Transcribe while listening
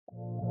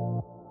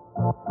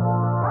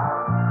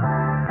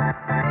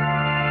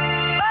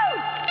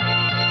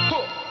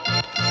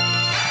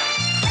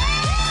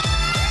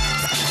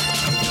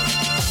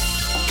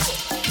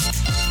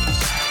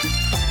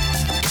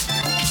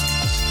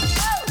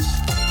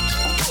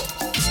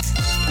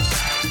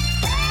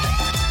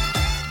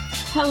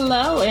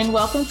Hello, and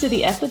welcome to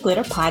the Eff the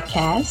Glitter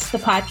podcast, the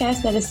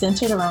podcast that is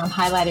centered around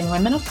highlighting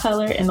women of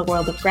color in the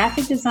world of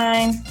graphic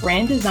design,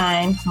 brand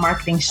design,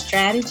 marketing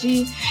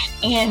strategy,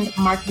 and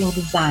marketing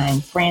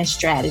design, brand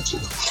strategy.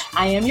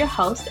 I am your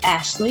host,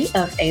 Ashley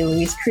of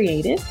Louise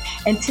Creative,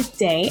 and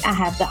today I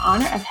have the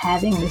honor of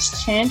having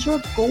Miss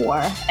Chandra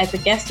Gore as a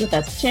guest with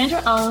us.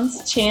 Chandra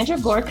owns Chandra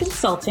Gore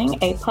Consulting,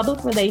 a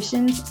public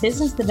relations,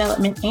 business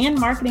development, and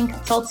marketing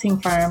consulting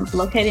firm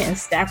located in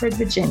Stafford,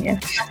 Virginia.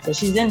 So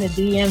she's in the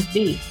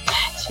DMV.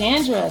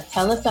 Chandra,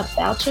 tell us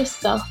about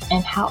yourself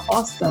and how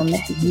awesome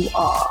you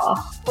are.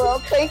 Well,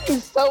 thank you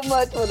so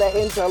much for that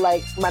intro.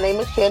 My name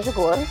is Chandra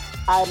Gore.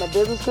 I'm a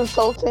business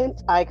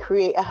consultant. I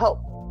help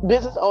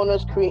business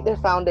owners create their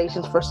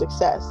foundations for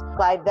success.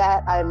 By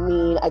that, I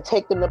mean, I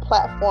take them to the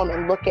platform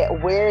and look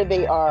at where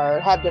they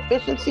have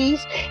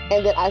deficiencies,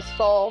 and then I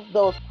solve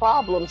those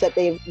problems that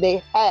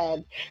they've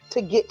had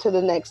to get to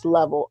the next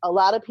level. A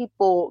lot of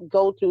people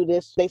go through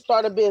this. They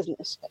start a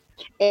business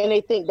and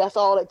they think that's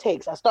all it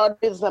takes. I started a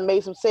business, I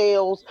made some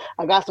sales,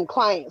 I got some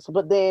clients,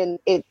 but then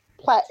it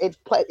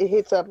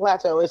hits a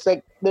plateau. It's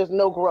like there's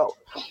no growth.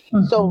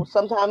 Mm-hmm. So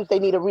sometimes they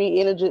need I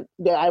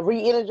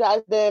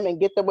re-energize them and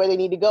get them where they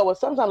need to go. And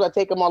sometimes I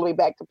take them all the way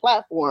back to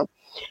platform,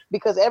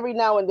 because every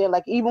now and then,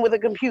 like even with a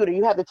computer,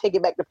 you have to take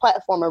it back to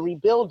platform and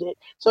rebuild it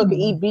so it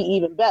can be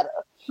even better.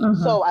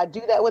 Mm-hmm. So I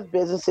do that with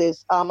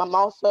businesses. I'm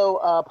also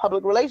a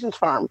public relations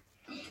firm,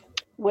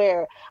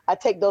 where I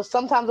take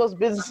sometimes those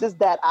businesses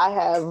that I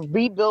have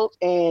rebuilt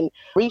and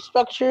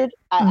restructured,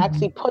 I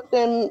actually put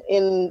them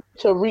in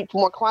to reach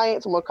more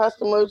clients, more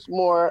customers,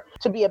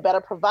 to be a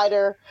better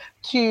provider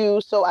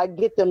so I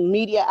get them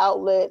media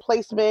outlet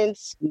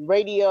placements,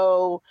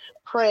 radio,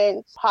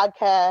 print,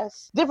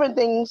 podcasts, different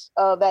things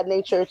of that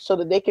nature so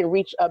that they can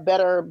reach a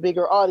better,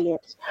 bigger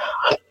audience.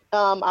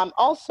 I'm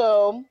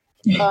also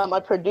a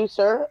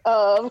producer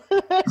of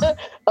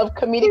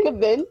comedic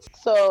events.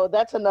 So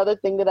that's another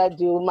thing that I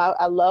do.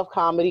 I love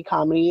comedy.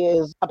 Comedy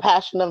is a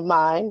passion of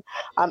mine.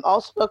 I'm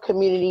also a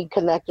community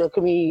connector,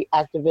 community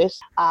activist.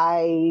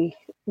 I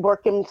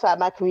work inside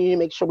my community to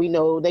make sure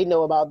they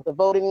know about the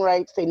voting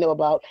rights. They know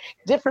about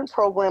different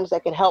programs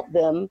that can help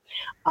them.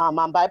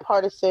 I'm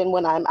bipartisan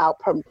when I'm out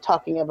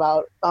talking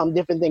about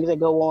different things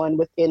that go on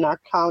within our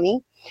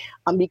county,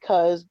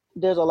 because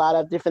there's a lot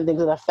of different things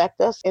that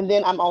affect us. And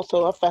then I'm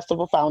also a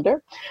festival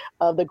founder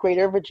of the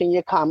Greater Northern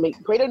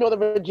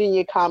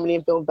Virginia Comedy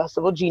and Film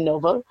Festival,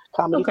 GNOVA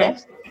Comedy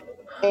Fest.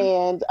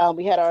 And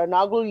we had our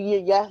inaugural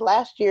year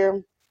last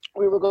year.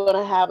 We were going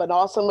to have an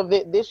awesome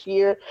event this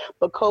year,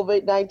 but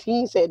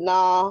COVID-19 said,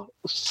 nah,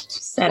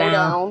 slow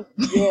down.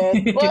 Yeah,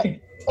 but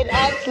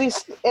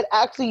it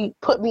actually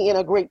put me in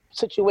a great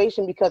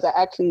situation, because I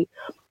actually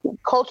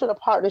cultured a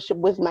partnership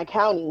with my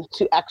county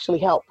to actually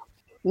help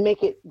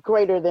make it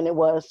greater than it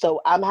was. So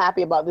I'm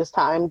happy about this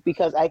time,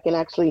 because I can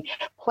actually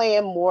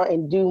plan more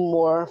and do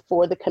more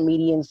for the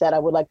comedians that I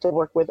would like to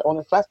work with on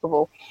the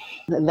festival.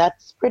 And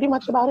that's pretty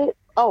much about it.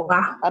 Oh,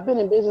 wow. I've been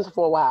in business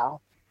for a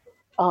while.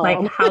 How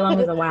long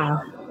is a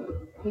while?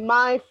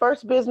 My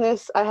first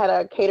business, I had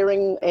a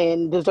catering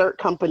and dessert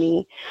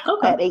company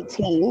at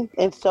 18.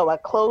 And so I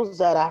closed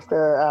that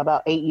after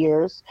about 8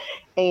 years.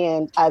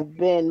 And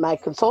my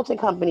consulting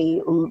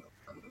company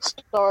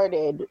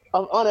started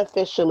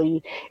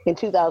unofficially in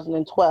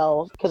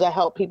 2012, because I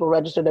help people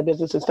register their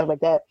business and stuff like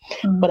that,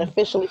 but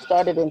officially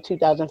started in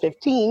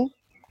 2015.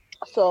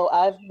 So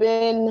I've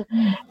been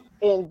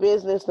in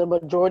business the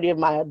majority of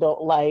my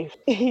adult life.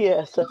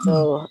 Yeah,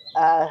 so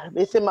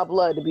it's in my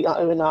blood to be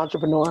an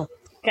entrepreneur.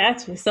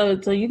 Gotcha.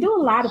 So you do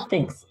a lot of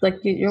things. Like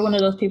you're one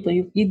of those people,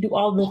 you do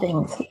all the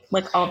things,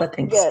 like all the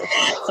things. Yes.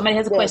 Somebody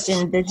has a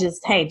question, they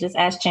just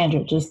ask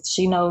Chandra.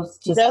 She knows,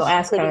 just go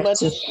ask her.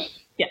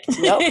 Yeah.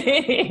 Yep.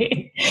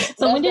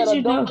 So when did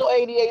you know?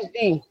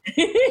 ADHD.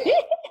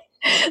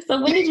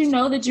 So when did you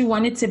know that you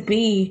wanted to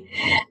be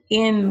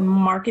in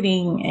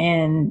marketing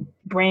and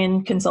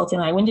brand consulting?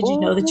 Like, when did you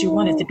know that you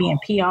wanted to be in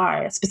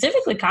PR,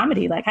 specifically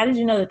comedy? Like, how did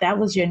you know that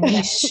was your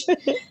niche?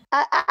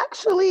 I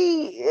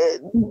actually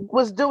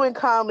was doing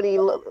comedy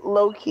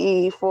low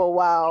key for a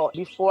while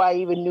before I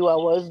even knew I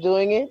was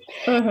doing it.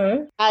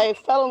 Mm-hmm. I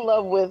fell in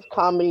love with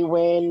comedy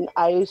when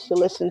I used to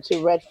listen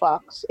to Red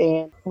Fox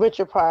and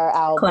Richard Pryor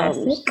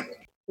albums. Classic.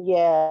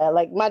 Yeah,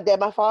 like my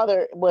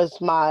father was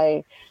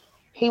my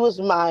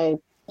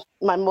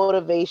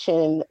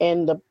motivation,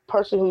 and the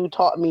person who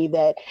taught me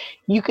that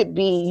you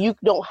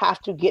don't have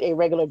to get a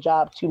regular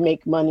job to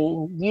make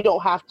money. You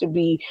don't have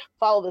to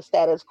follow the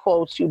status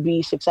quo to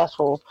be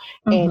successful.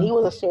 Mm-hmm. And he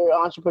was a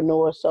serial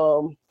entrepreneur.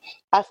 So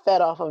I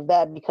fed off of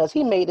that, because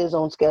he made his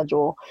own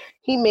schedule.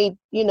 He made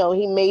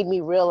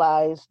me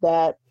realize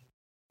that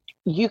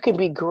you can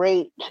be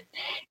great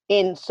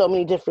in so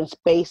many different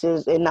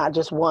spaces and not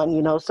just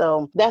one,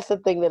 so that's the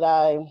thing that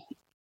I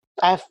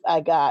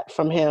I got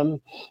from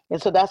him.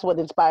 And so that's what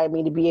inspired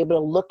me to be able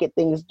to look at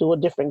things through a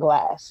different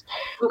glass.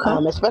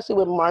 Okay. Especially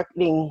with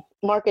marketing.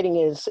 Marketing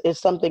is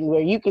something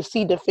where you can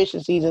see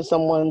deficiencies in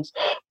someone's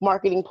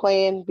marketing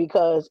plan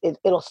because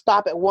it'll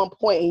stop at one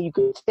point and you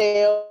can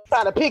tell,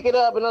 try to pick it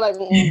up and they're like,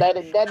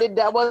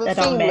 that wasn't That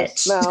don't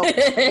seamless match. now.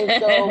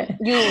 And so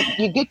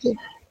you get to,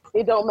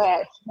 it don't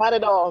match, not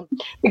at all.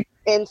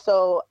 And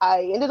so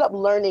I ended up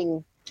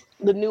learning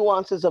the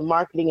nuances of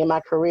marketing in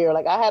my career.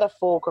 Like I had a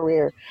full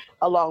career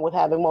along with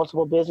having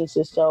multiple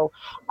businesses. So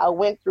I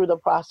went through the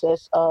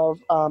process of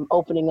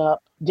opening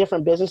up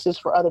different businesses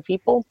for other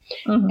people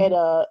Mm-hmm.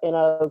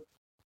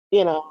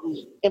 in a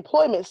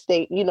employment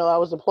state. I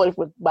was employed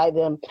by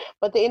them,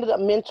 but they ended up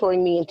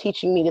mentoring me and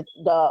teaching me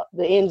the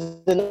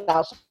ins and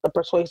outs of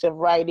persuasive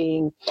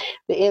writing,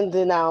 the ins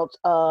and outs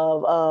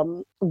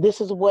of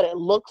this is what it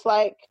looks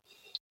like.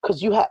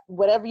 Because you have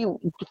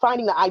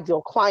finding the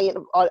ideal client,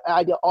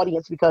 ideal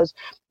audience, because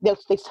they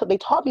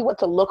taught me what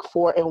to look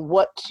for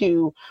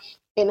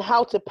and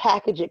how to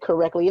package it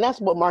correctly. And that's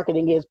what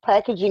marketing is,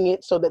 packaging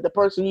it so that the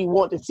person you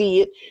want to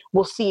see it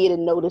will see it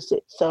and notice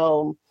it.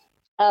 So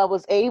I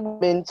was able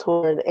to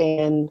mentor,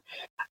 and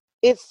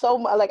it's so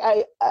like,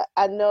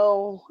 I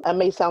know I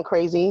may sound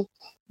crazy,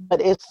 but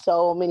it's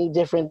so many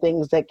different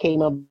things that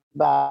came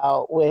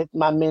about with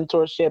my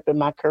mentorship and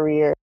my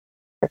career.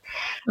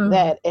 Mm-hmm.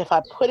 That if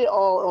I put it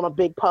all on a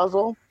big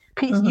puzzle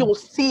piece, Mm-hmm. you'll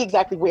see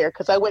exactly where.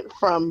 Because I went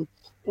from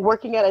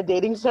working at a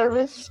dating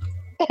service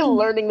and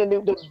learning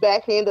the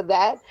back end of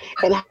that,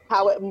 and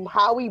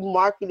how we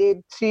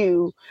marketed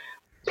to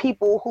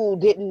people who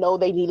didn't know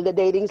they needed a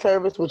dating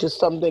service, which is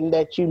something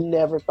that you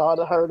never thought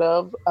or heard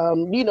of,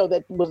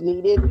 that was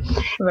needed,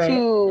 Right.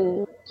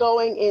 to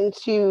going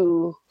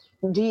into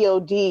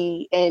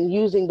DOD and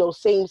using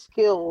those same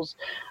skills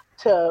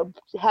to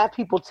have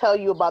people tell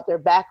you about their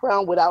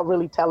background without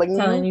really telling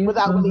you,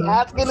 without really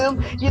asking them,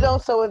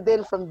 so, and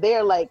then from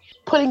there, like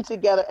putting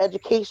together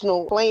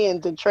educational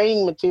plans and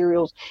training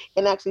materials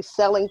and actually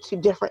selling to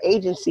different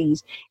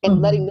agencies and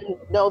letting them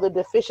know the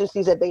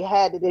deficiencies that they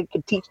had, that they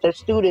could teach their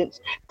students,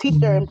 teach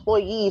their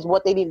employees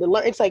what they need to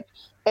learn. It's like,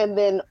 and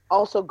then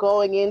also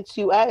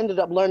I ended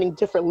up learning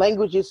different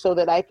languages so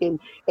that I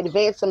can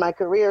advance in my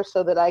career,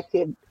 so that I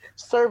could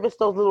service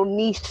those little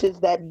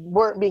niches that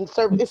weren't being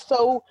serviced. It's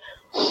so,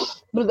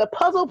 the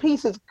puzzle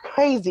piece is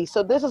crazy.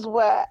 So this is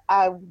where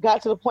I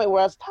got to the point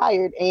where I was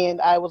tired, and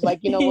I was like,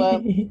 you know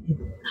what?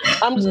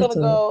 I'm just going to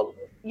go.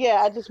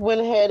 Yeah, I just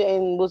went ahead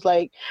and was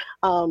like,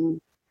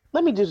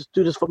 let me just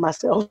do this for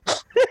myself. So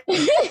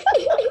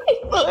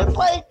it's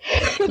like,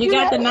 you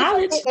got the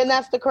knowledge. And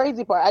that's the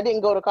crazy part. I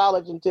didn't go to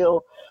college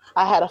until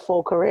I had a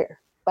full career.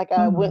 Like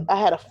I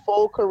had a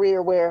full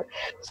career where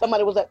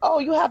somebody was like, oh,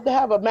 you have to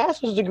have a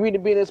master's degree to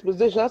be in this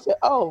position. I said,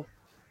 oh,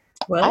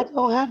 well, I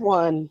don't have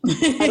one.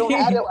 I don't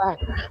have it.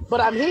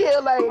 But I'm here,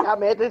 like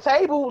I'm at the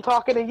table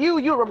talking to you.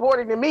 You're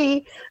reporting to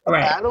me.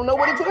 Right. I don't know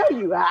what to tell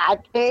you. I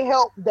can't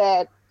help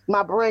that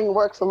my brain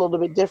works a little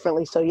bit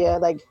differently. So yeah,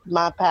 like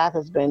my path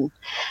has been,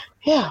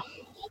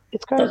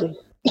 it's crazy.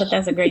 But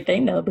that's a great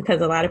thing, though, because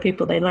a lot of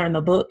people, they learn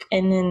the book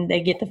and then they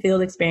get the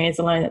field experience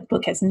and learn that the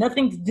book has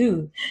nothing to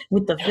do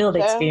with the field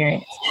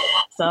experience.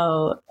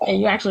 So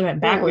you actually went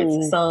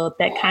backwards. So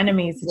that kind of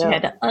means that you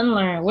had to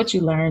unlearn what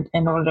you learned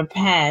in order to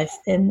pass.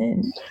 And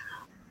then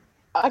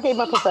I gave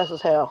my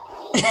professors hell.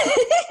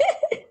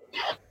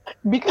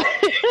 Because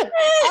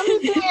I'm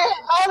just being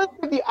honest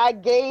with you, I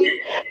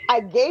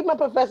gave my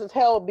professors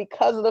hell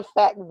because of the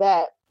fact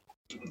that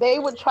they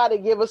would try to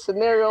give a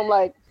scenario. I'm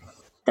like,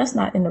 that's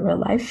not in the real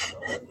life.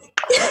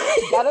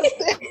 It's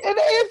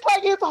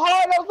like, it's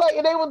hard. I was like,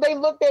 and they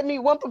looked at me.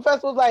 One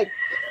professor was like,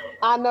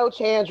 I know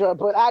Chandra,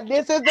 but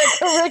this is the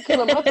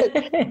curriculum. I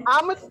said,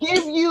 I'm gonna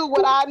give you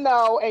what I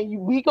know,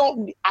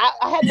 and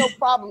I had no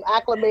problem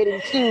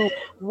acclimating to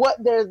what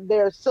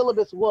their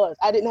syllabus was.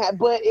 I didn't have,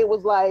 but it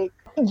was like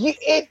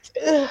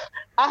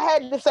I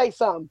had to say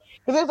something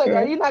because it was like,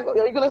 are you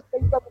gonna say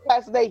something in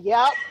class today?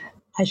 Yep.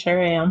 I sure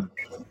am.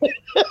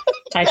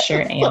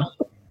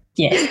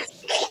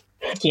 Yes.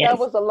 That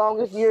was the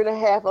longest year and a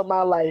half of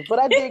my life. But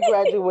I did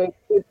graduate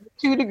with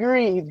 2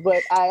 degrees,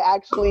 but I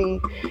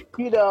actually,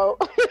 I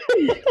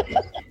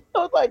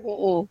was like,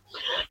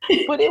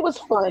 but it was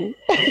fun.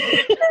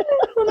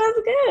 Well, that's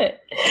good.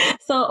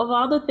 So of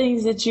all the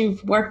things that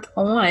you've worked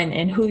on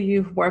and who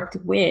you've worked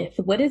with,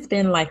 what has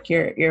been like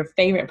your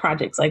favorite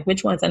projects? Like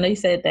which ones? I know you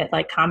said that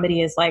like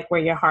comedy is like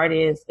where your heart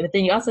is, but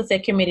then you also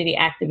said community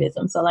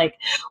activism. So like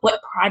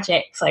what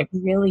projects like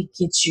really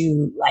get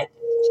you like,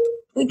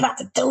 we about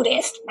to do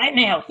this right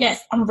now.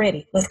 Yes, I'm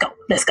ready. Let's go.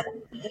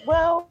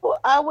 Well,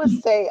 I would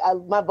say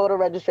my voter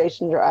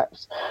registration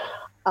drives.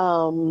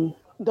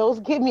 Those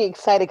get me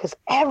excited because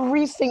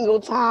every single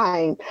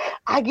time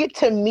I get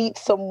to meet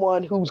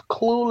someone who's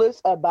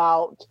clueless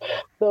about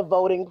the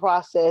voting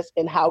process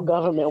and how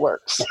government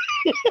works.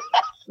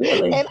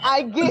 Really? And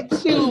I get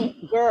to,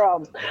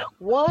 girl,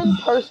 one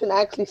person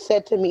actually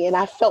said to me, and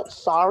I felt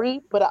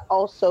sorry, but I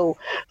also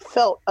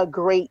felt a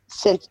great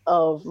sense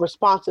of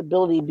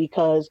responsibility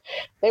because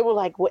they were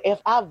like, well, if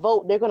I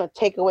vote, they're going to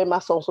take away my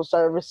social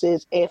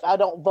services. If I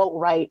don't vote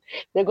right,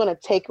 they're going to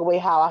take away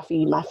how I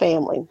feed my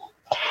family.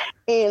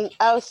 And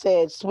I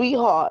said,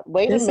 sweetheart,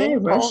 wait a Is that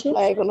minute, false Russia?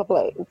 flag on the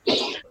plate.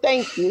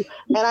 Thank you.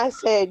 And I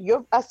said,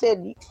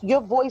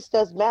 your voice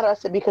does matter. I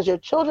said, because your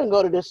children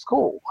go to this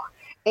school.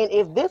 And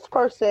if this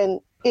person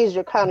is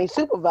your county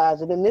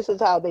supervisor, then this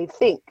is how they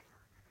think.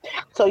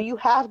 So you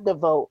have to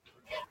vote.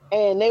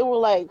 And they were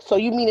like, so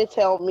you mean to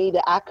tell me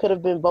that I could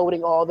have been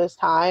voting all this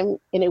time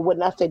and it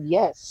wouldn't? I said,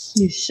 yes.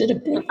 You should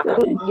have been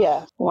voting.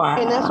 Yeah.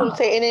 And that's what I'm Wow.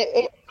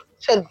 saying.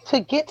 And to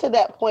get to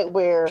that point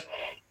where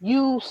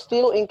you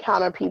still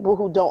encounter people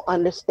who don't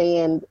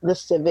understand the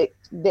civic,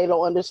 they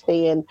don't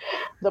understand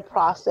the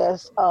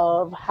process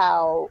of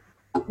how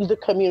the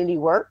community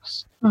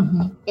works.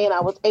 Mm-hmm. And I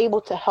was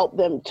able to help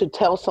them to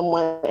tell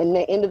someone, and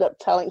they ended up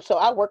telling. So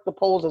I work the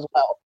polls as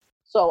well.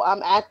 So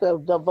I'm at the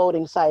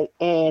voting site,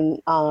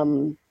 and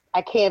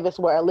I canvass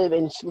where I live,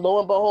 and lo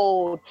and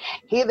behold,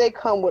 here they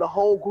come with a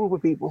whole group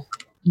of people.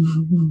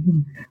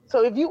 Mm-hmm.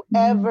 So if you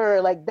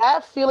ever, like,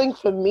 that feeling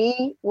for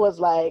me was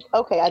like,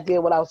 okay, I did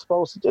what I was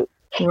supposed to do.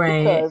 Right.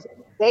 Because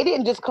they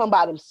didn't just come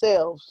by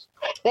themselves.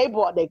 They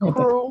brought their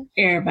crew.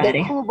 Everybody.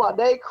 Their crew brought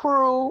their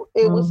crew.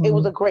 It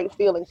was a great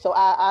feeling. So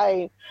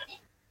I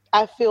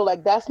feel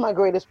like that's my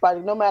greatest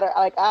project. No matter,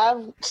 like,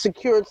 I've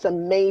secured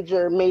some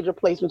major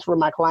placements for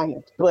my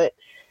clients, but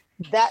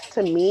that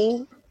to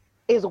me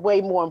is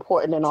way more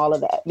important than all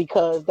of that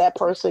because that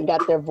person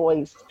got their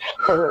voice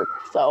heard.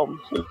 So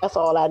that's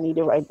all I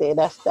needed right there.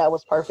 That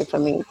was perfect for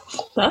me.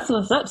 That's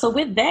what's up. So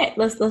with that,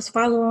 let's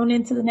follow on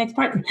into the next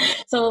part.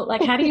 So,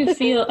 like, how do you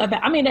feel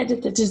about? I mean, that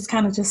just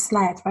kind of just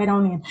slides right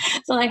on in.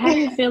 So, like, how do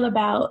you feel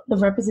about the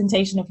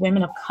representation of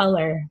women of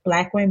color,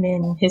 Black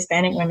women,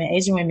 Hispanic women,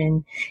 Asian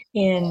women,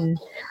 in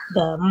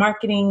the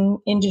marketing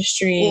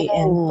industry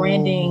and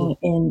branding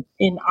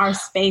in our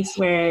space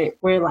where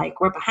we're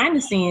behind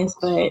the scenes,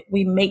 but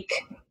we make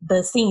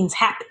the scenes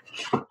happen.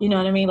 You know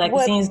what I mean? Like,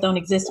 the scenes don't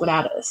exist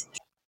without us.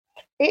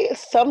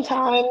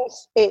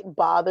 Sometimes it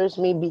bothers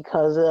me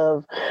because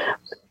of,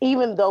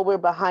 even though we're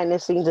behind the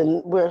scenes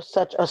and we're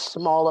such a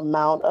small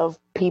amount of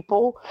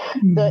people,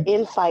 the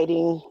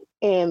infighting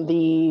and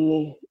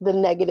the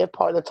negative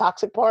part, the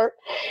toxic part,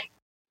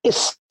 is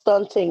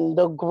stunting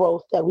the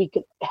growth that we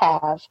could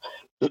have.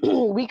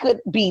 We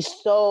could be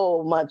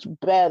so much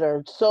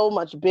better, so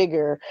much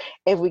bigger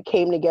if we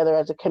came together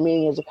as a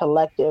community, as a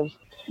collective.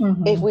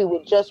 If we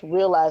would just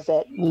realize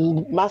that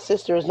my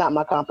sister is not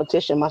my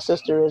competition, my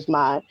sister is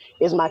my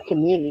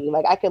community.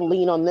 Like, I can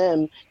lean on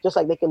them just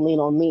like they can lean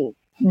on me.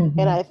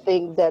 And I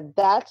think that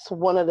that's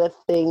one of the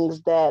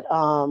things that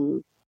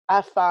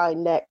I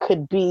find that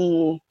could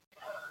be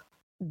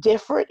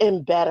different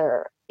and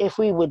better if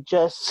we would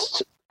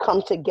just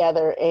come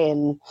together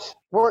and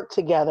work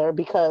together,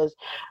 because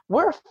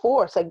we're a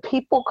force. Like,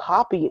 people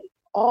copy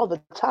all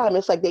the time.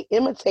 It's like they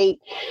imitate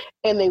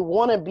and they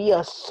want to be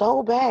us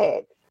so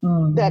bad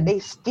that they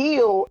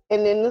steal.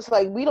 And then it's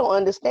like, we don't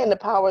understand the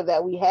power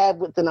that we have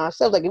within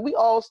ourselves. Like, if we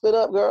all stood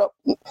up, girl,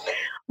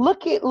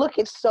 look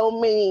at so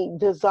many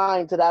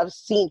designs that I've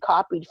seen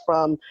copied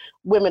from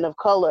women of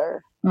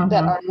color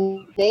that are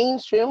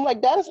mainstream.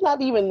 Like, that is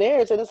not even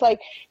theirs. And it's like,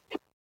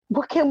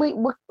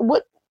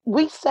 what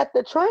we set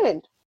the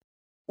trend.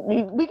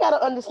 We got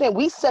to understand,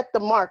 we set the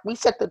mark, we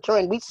set the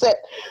trend, we set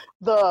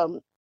the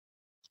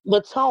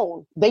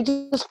tone. They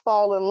just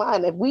fall in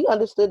line. If we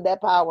understood that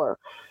power,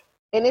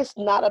 and it's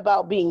not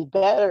about being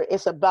better,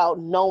 it's about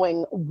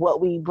knowing what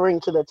we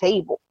bring to the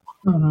table.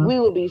 We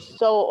would be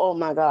so, oh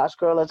my gosh,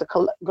 girl,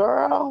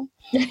 girl.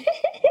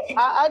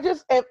 I've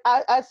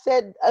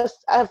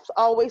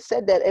always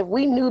said that if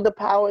we knew the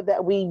power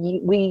that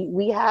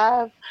we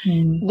have,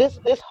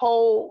 this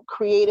whole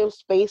creative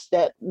space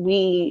that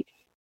we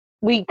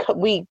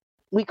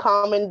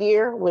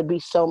commandeer would be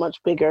so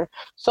much bigger,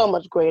 so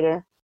much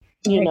greater.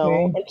 You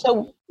know,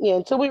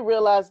 until we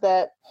realize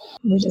that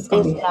it's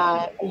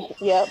not.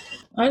 Yep.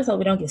 I just hope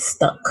we don't get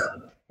stuck.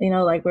 You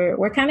know, like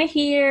we're kind of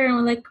here and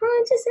we're like,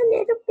 oh, just a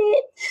little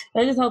bit.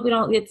 I just hope we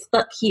don't get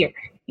stuck here.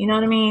 You know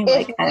what I mean?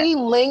 If we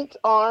linked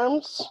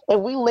arms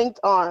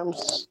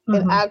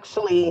and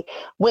actually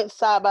went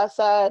side by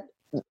side,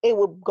 it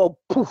would go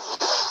poof.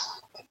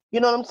 You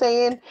know what I'm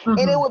saying?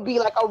 And it would be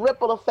like a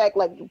ripple effect.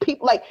 Like,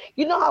 people, like,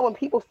 you know how when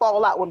people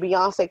fall out when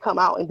Beyonce come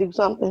out and do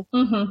something?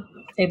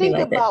 Think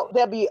like about,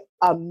 there'll be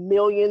a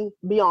million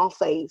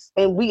Beyoncés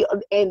and they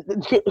ain't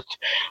nothing to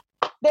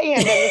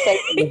say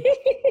to me.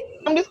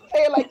 I'm just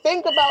saying, like,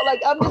 think about,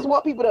 like, I just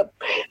want people to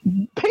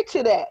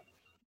picture that.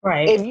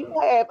 Right. If you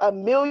have a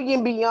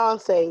million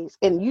Beyoncés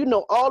and you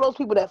know all those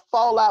people that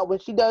fall out when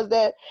she does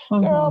that,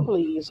 girl,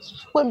 please,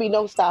 wouldn't be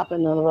no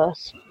stopping none of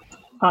us.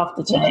 Off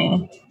the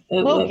chain.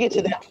 We'll get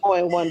to that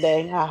point one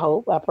day. I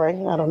hope. I pray.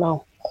 I don't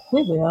know.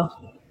 We will.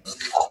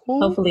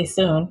 Hopefully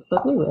soon,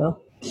 but we will.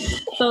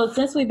 So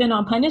since we've been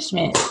on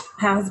punishment,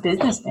 how's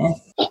business been?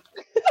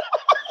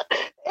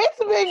 It's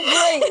been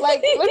great.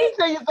 Like, let me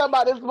tell you something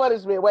about this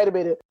punishment. Wait a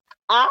minute.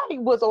 I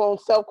was on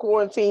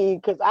self-quarantine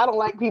because I don't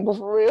like people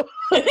for real.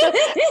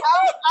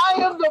 I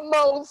am the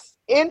most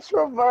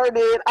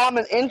introverted. I'm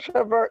an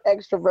introvert,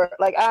 extrovert.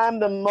 Like, I'm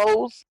the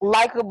most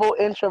likable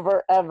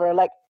introvert ever.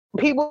 Like,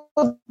 people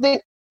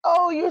think,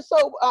 oh, you're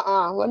so,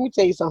 Let me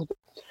tell you something.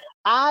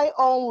 I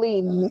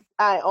only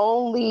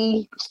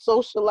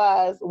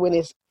socialize when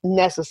it's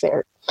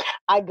necessary.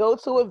 I go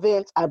to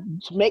events, I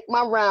make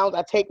my rounds,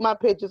 I take my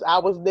pictures. I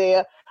was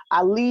there.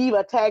 I leave,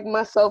 I tag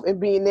myself in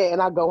being there,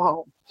 and I go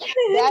home.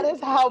 That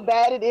is how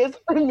bad it is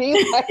for me.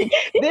 Like,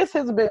 this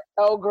has been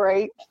so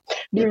great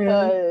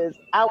because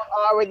I was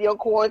already on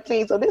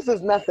quarantine, so this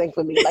is nothing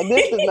for me. Like,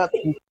 this is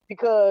nothing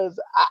because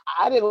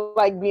I didn't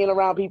like being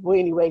around people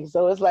anyway.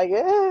 So it's like,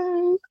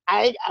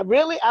 I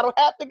don't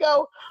have to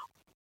go.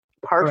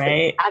 Perfect.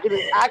 Right.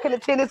 I can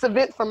attend this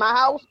event from my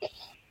house.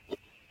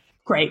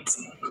 Great.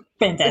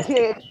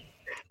 Fantastic.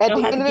 At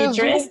the end of this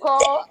Zoom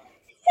call,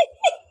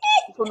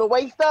 from the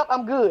waist up,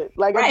 I'm good.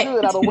 Like, I'm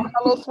good. I don't wear my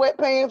little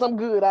sweatpants. I'm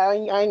good. I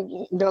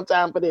ain't no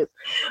time for this.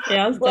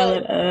 Yeah, I was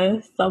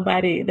telling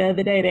somebody the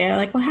other day, they're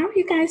like, well, how are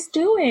you guys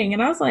doing?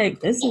 And I was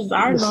like, this is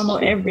our normal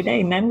every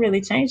day. Nothing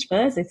really changed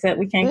for us except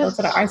we can't go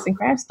to the arts and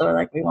crafts store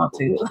like we want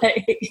to.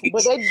 Like,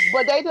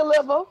 but they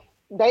deliver.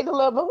 They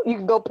deliver. You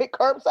can go pick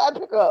curbside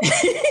pickup.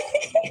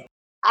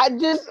 I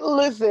just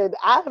listen.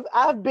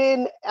 I've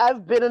been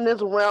in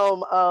this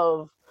realm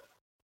of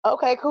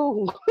okay,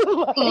 cool.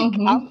 Like,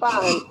 I'm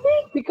fine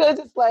because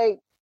it's like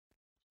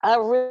I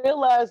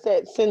realized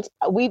that since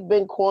we've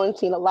been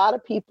quarantined, a lot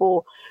of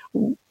people,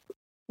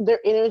 their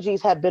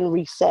energies have been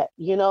reset,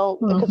 you know,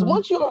 because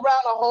once you're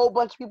around a whole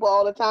bunch of people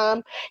all the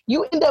time,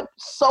 you end up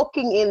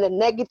soaking in the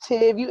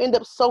negative, you end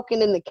up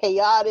soaking in the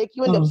chaotic,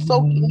 you end up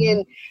soaking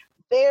in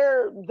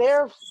their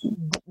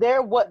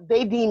what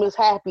they deem as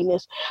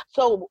happiness.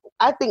 So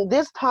I think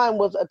this time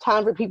was a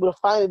time for people to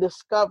finally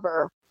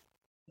discover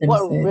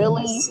what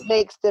really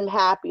makes them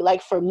happy.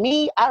 Like for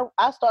me,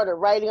 I started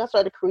writing, I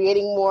started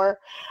creating more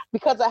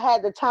because I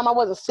had the time. I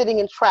wasn't sitting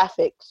in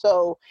traffic.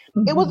 So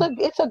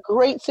it's a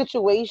great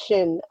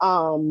situation,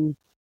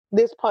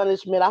 this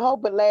punishment. I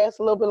hope it lasts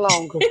a little bit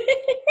longer.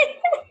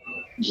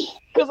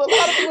 Because a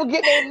lot of people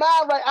get their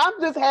mind right. I'm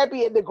just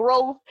happy at the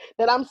growth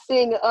that I'm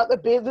seeing in other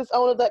business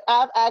owners. That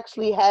I've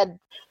actually had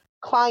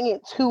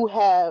clients who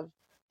have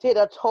did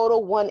a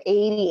total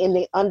 180 and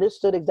they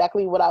understood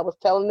exactly what I was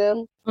telling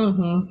them.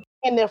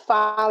 And they're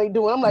finally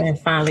doing. I'm like,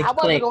 I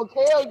wasn't gonna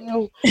tell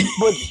you,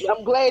 but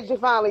I'm glad you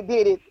finally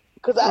did it.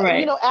 Because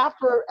you know,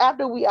 after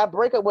I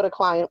break up with a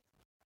client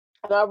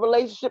and our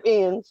relationship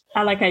ends.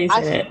 I like how you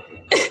said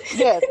it.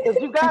 Yes,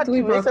 because you got after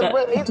we broke up.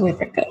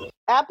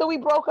 After we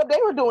broke up, they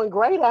were doing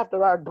great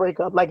after our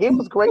breakup. Like, it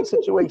was a great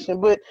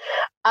situation. But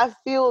I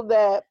feel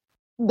that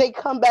they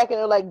come back and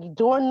they're like,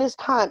 during this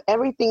time,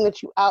 everything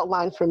that you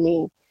outlined for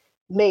me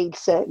made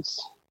sense.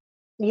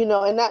 You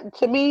know, and that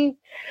to me,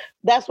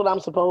 that's what I'm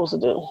supposed to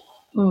do.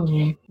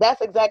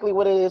 That's exactly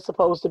what it is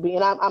supposed to be.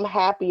 And I'm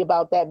happy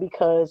about that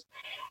because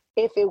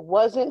if it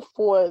wasn't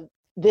for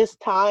this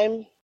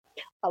time,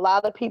 a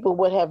lot of people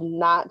would have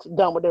not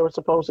done what they were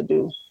supposed to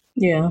do.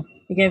 Yeah.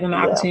 You gave them an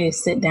opportunity to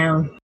sit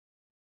down.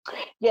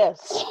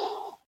 Yes.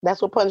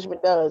 That's what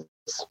punishment does.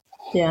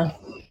 Yeah.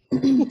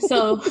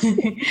 So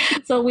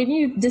when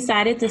you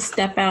decided to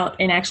step out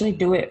and actually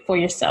do it for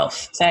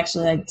yourself, to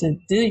actually like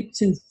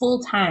to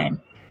full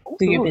time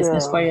do your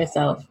business for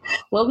yourself,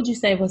 what would you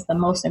say was the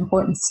most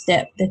important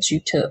step that you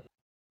took?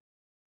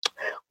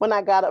 When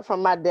I got up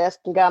from my desk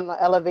and got in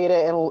the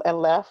elevator and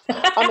left.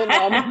 I mean,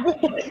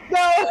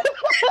 no.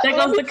 There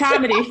goes the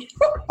comedy.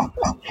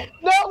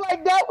 No,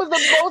 like that was the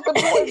most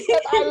important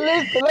step.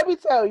 Listen, let me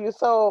tell you.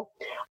 So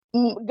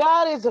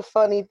God is a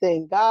funny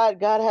thing. God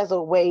has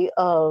a way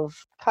of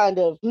kind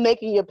of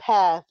making your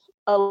path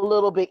a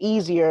little bit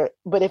easier.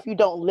 But if you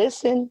don't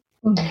listen,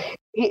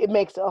 it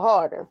makes it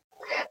harder.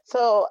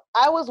 So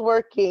I was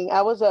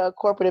a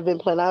corporate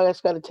event planner. I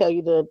just got to tell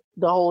you the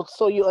whole,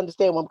 so you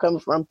understand where I'm coming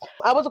from.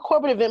 I was a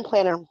corporate event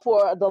planner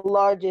for the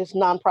largest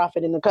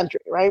nonprofit in the country,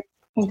 right?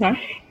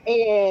 Okay.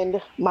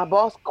 And my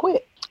boss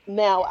quit.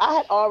 Now, I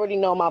had already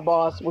known my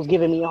boss was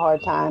giving me a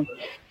hard time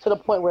to the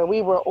point where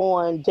we were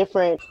on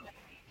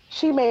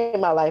she made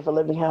my life a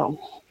living hell.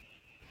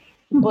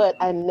 But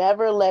I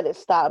never let it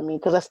stop me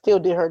because I still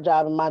did her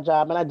job and my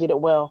job, and I did it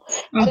well.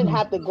 I didn't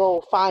have to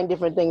go find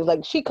different things.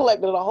 Like, she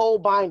collected a whole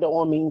binder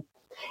on me.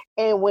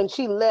 And when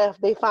she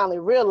left, they finally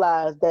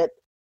realized that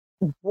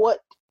what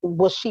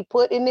was she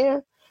put in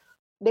there,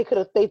 they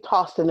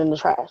tossed it in the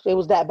trash. It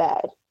was that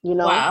bad, you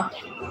know? Wow.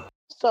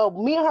 So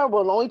me and her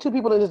were the only two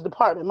people in this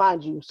department,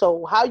 mind you.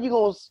 So how you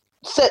going to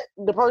set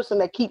the person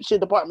that keeps your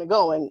department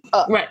going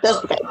up? Right. That's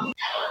okay.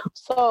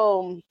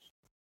 So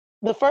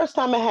the first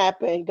time it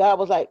happened, God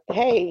was like,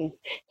 hey,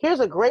 here's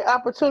a great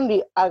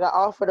opportunity. I got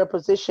offered a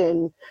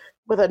position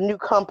with a new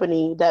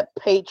company that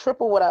paid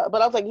triple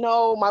but I was like,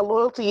 no, my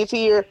loyalty is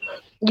here.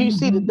 You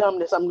see the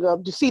dumbness. I'm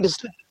going to see the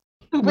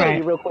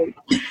stupidity real quick.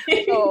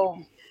 So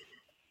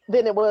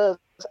then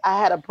I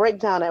had a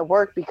breakdown at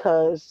work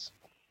because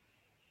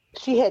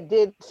she had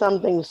did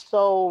something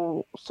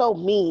so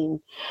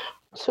mean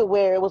to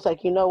where it was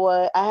like, you know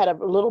what? I had a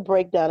little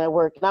breakdown at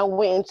work, and I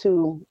went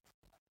into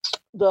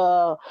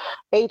the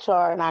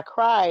HR and I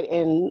cried,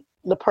 and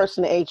the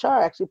person in HR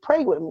actually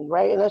prayed with me,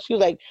 right? And then she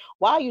was like,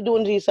 why are you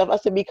doing to yourself? I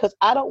said, because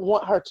I don't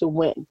want her to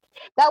win.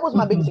 That was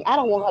my biggest thing. I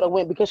don't want her to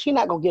win because she's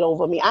not going to get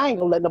over me. I ain't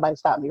going to let nobody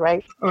stop me,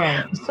 right?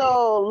 Right.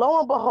 So lo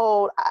and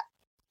behold,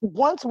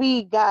 once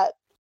we got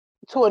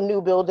to a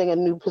new building, a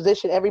new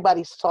position,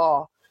 everybody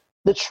saw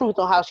the truth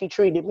on how she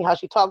treated me, how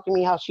she talked to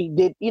me, how she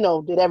did,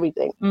 did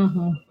everything.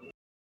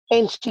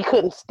 And she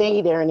couldn't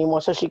stay there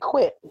anymore. So she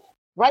quit.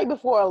 Right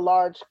before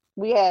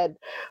we had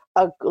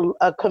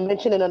a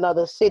convention in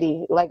another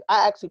city. Like,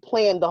 I actually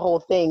planned the whole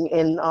thing,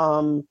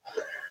 and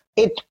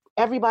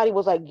everybody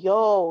was like,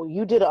 yo,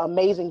 you did an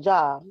amazing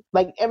job.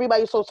 Like,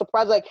 everybody was so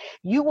surprised, like,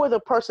 you were the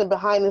person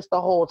behind this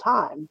the whole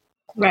time.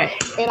 Right.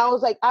 And I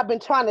was like, I've been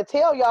trying to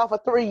tell y'all for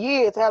 3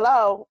 years,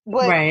 hello.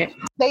 But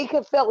they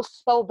could felt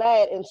so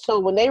bad. And so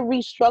when they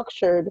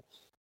restructured,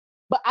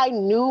 but I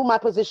knew my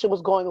position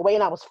was going away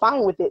and I was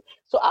fine with it.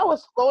 So I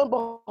was lo and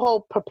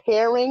behold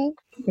preparing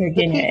the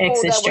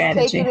people that were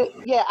taking it.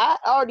 Yeah, I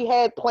already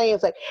had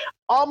plans. Like,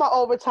 all my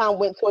overtime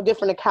went to a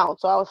different account.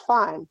 So I was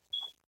fine.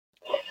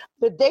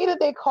 The day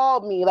that they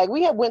called me, like,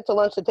 we had went to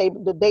lunch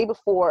the day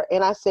before,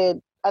 and I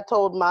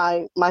told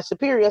my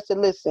superior, I said,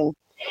 listen,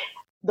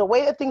 the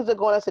way that things are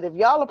going, I said, if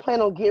y'all are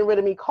planning on getting rid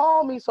of me,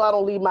 call me so I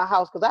don't leave my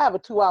house, because I have a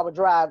 2-hour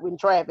drive in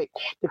traffic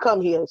to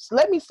come here. So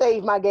let me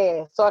save my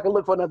gas so I can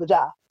look for another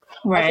job.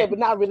 Right. I said, but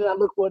not really not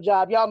look for a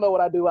job. Y'all know what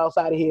I do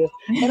outside of here.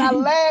 And I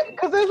laughed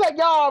because it's like,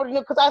 y'all already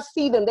know, because I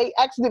see them. They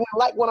accidentally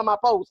like one of my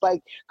posts.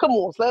 Like, come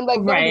on, Slim.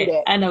 Like, don't do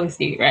that. I know it's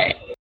you, right.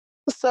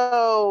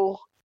 So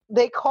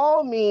they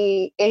called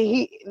me,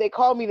 and they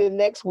called me the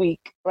next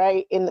week,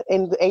 right, in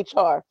the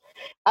HR.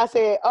 I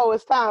said, oh,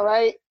 it's time,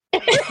 right?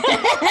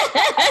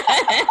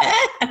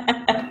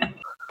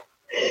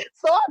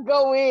 So I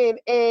go in,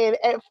 and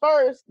at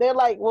first they're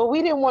like, well,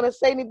 we didn't want to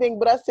say anything,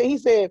 but he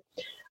said,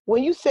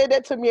 when you said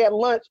that to me at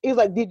lunch, he's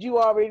like, did you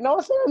already know?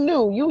 I said, I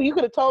knew. You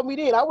could have told me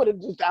then. I would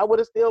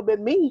have still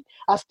been me.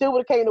 I still would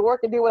have came to work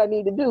and did what I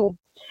need to do.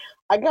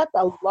 I got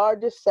the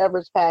largest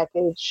severance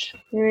package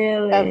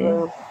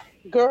ever.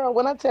 Girl,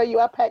 when I tell you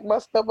I packed my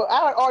stuff up,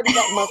 I already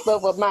packed my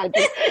stuff up, mind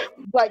you,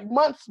 like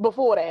months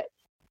before that.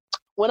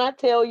 When I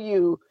tell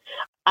you,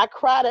 I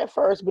cried at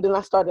first, but then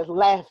I started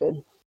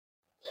laughing.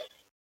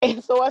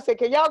 And so I said,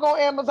 can y'all go on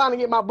Amazon and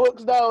get my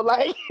books, though?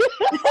 Like,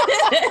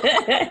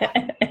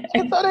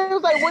 and so they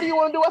was like, what do you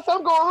want to do? I said,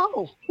 I'm going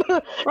home.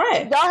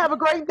 Right. Y'all have a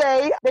great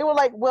day. They were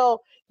like,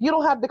 well, you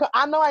don't have to come.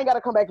 I know I ain't got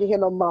to come back in here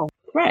no more.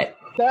 Right.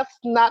 That's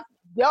not,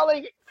 y'all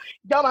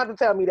don't have to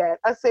tell me that.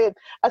 I said,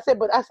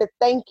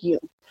 thank you.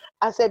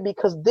 I said,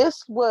 because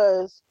this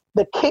was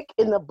the kick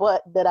in the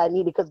butt that I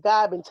needed, because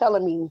God been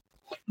telling me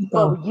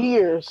for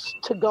years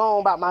to go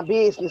on about my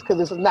business, because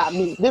this is not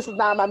me. This is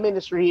not my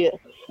ministry here.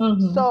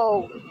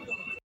 So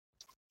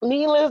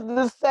needless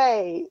to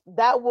say,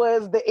 that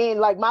was the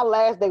end. Like, my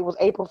last day was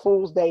April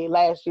Fool's Day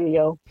last year,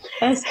 yo.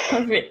 That's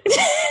perfect.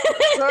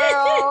 Girl,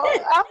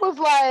 I was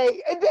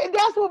like,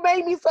 that's what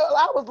made me so,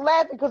 I was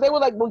laughing because they were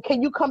like, well,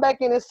 can you come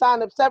back in and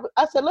sign up separate?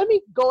 I said, let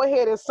me go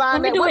ahead and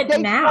sign that. What date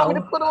you want me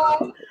to put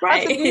on?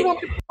 Right. I said, do you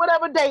want me to put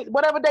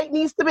whatever date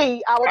needs to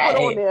be, I will put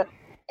on there.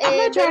 And I'm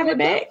not driving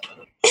back.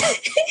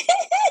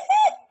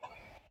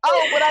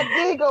 Oh, but I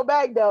did go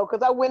back, though,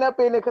 because I went up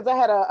in there because I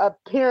had a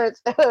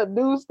appearance at a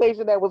news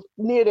station that was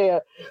near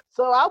there.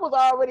 So I was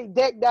already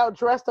decked out,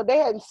 dressed up. They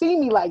hadn't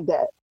seen me like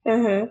that.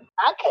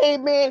 I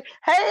came in,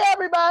 hey,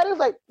 everybody. It was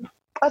like,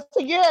 I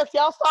said, yes,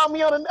 y'all saw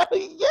me on another.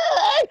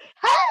 Yeah,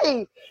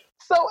 hey.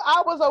 So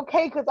I was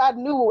okay because I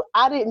knew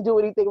I didn't do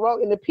anything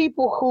wrong. And the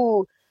people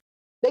who,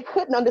 they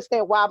couldn't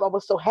understand why I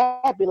was so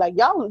happy. Like,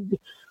 y'all,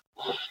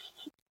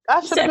 I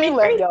should have been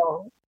let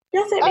go.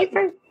 Y'all set me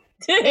free.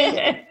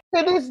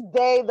 To this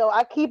day, though,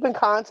 I keep in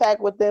contact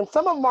with them.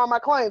 Some of them are my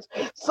clients.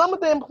 Some of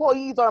the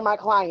employees are my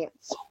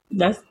clients.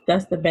 That's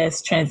the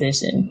best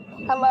transition.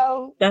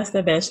 Hello? That's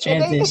the best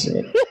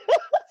transition.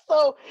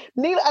 So,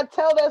 Nina, I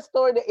tell that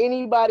story to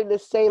anybody to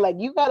say, like,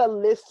 you got to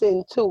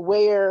listen to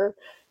where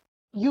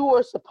you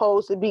are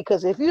supposed to be.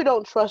 Because if you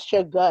don't trust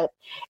your gut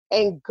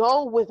and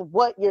go with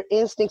what your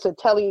instincts are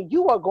telling you,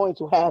 you are going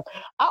to have.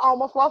 I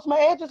almost lost my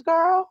edges,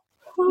 girl.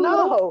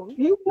 No,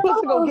 you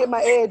wasn't going to get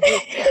my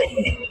edges.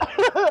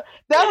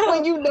 That's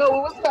when you know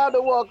it was time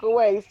to walk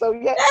away. So,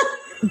 yeah,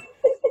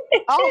 I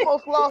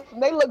almost lost them.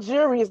 They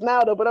luxurious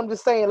now, though, but I'm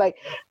just saying, like,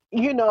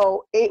 you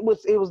know, it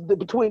was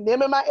between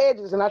them and my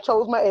edges, and I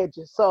chose my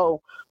edges.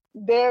 So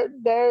there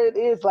it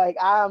is. Like,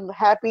 I'm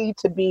happy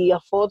to be a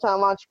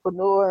full-time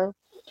entrepreneur.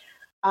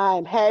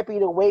 I'm happy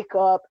to wake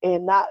up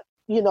and not,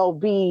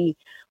 be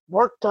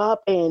worked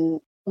up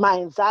and my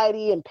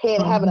anxiety and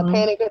having a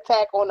panic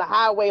attack on the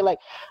highway. Like,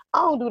 I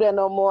don't do that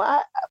no more.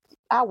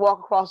 I walk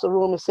across the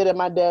room and sit at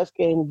my desk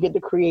and get to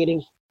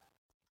creating.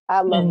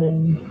 I love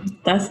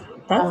it. That's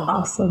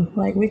awesome.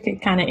 Like, we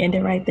could kind of end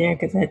it right there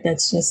because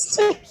that's just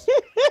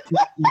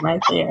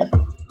right there.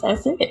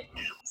 That's it.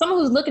 someone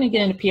who's looking to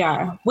get into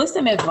PR, what's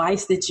some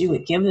advice that you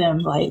would give them,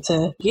 like,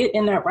 to get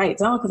in that right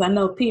zone? Because I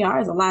know PR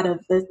is a lot of,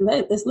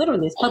 it's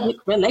literally, it's public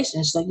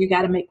relations. Like, you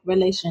got to make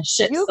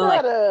relationships. You So,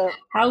 like, gotta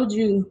how would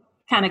you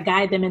kind of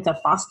guide them into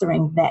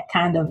fostering that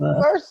kind of a...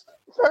 First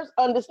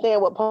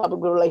understand what public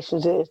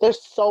relations is.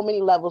 There's so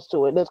many levels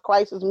to it. There's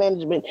crisis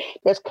management.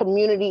 There's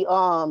community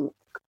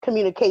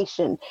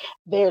communication.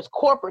 There's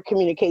corporate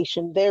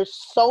communication. There's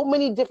so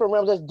many different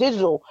realms. There's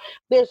digital.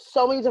 There's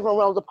so many different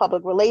realms of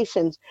public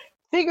relations.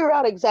 Figure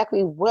out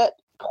exactly what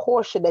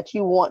portion that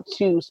you want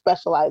to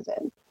specialize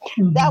in.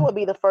 Mm-hmm. That would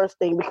be the first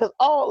thing, because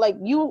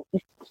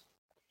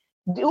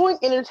doing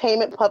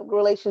entertainment public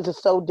relations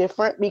is so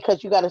different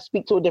because you got to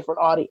speak to a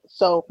different audience.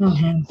 So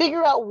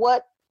figure out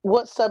what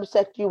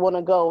subsect you want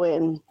to go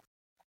in,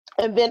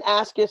 and then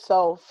ask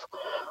yourself,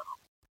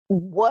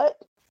 what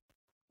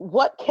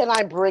can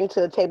I bring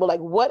to the table? Like,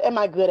 what am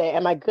I good at?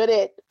 Am I good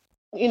at,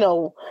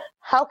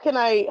 how can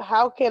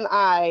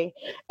I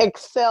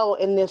excel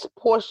in this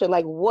portion?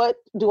 Like, what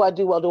do I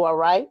do well? Do I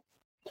write?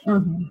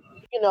 Mm-hmm.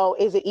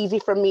 Is it easy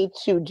for me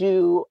to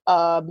do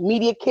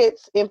media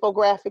kits,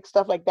 infographics,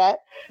 stuff like that?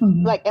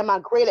 Mm-hmm. Like, am I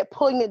great at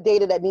pulling the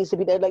data that needs to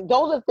be there? Like,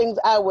 those are things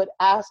I would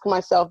ask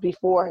myself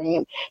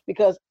beforehand,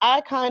 because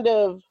I kind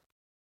of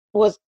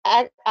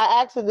I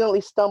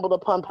accidentally stumbled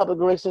upon public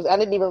relations. I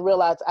didn't even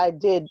realize I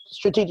did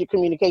strategic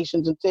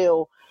communications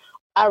until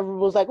I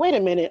was like, wait a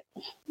minute.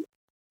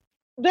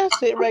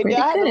 That's it right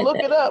there. I had to look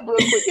it up real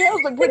quick. Yeah, it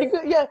was like pretty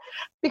good. Yeah,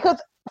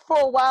 because for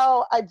a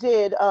while I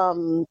did,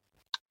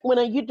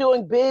 when you're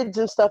doing bids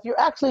and stuff, you're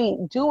actually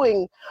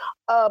doing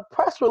a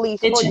press release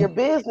for your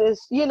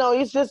business.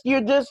 It's just,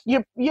 you're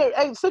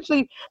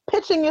essentially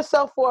pitching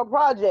yourself for a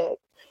project.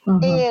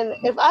 Mm-hmm. And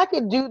if I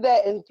could do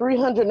that in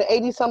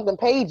 380 something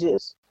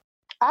pages,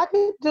 I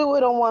could do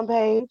it on one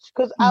page,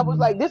 because I was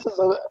like,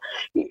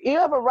 you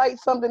ever write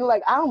something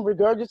like, I'm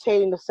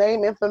regurgitating the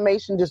same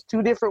information just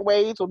two different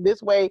ways, or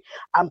this way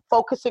I'm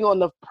focusing on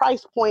the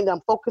price point,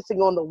 I'm focusing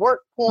on the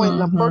work point,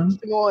 and I'm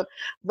focusing on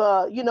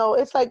the,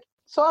 it's like,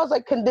 so I was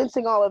like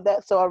condensing all of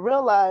that. So I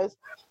realized,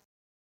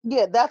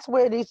 yeah, that's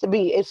where it needs to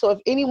be. And so if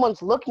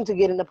anyone's looking to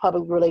get into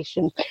public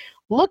relations,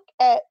 look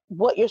at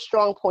what your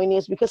strong point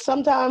is, because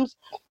sometimes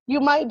you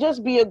might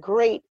just be a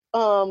great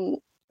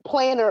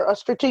planner, a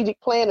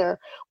strategic planner,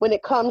 when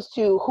it comes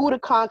to who to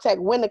contact,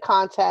 when to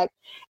contact,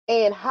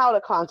 and how to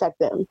contact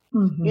them.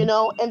 Mm-hmm.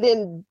 And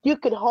then you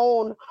could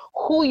hone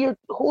who your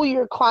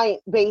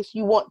client base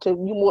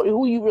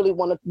who you really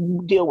want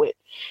to deal with,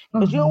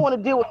 because you don't want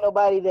to deal with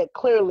nobody that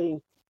clearly.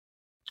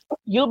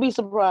 You'll be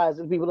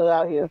surprised at people that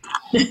are out here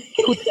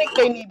who think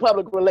they need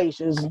public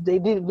relations. They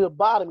did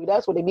lobotomy.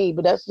 That's what they need,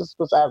 but that's just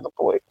besides the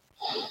point.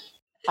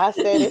 I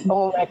said it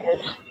on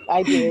record.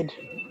 I did.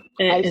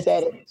 I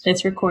said it.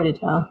 It's recorded,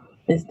 y'all.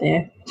 It's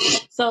there.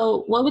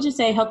 So what would you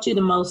say helped you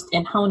the most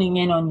in honing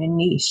in on your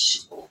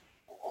niche?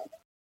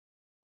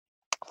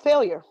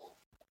 Failure.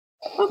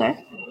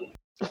 Okay.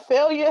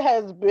 Failure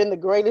has been the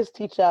greatest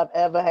teacher I've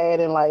ever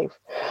had in life.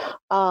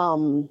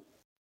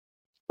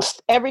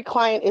 Every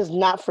client is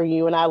not for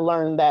you, and I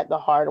learned that the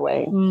hard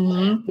way.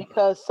 Mm-hmm.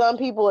 Because some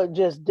people are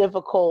just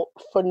difficult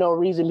for no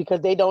reason,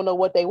 because they don't know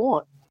what they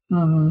want.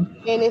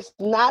 Mm-hmm. And it's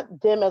not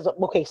them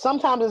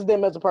sometimes it's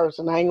them as a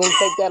person. I ain't gonna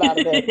take that out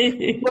of that.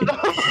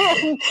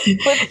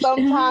 But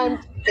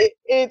sometimes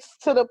it's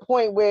to the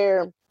point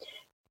where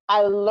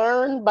I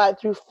learned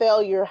through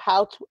failure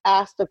how to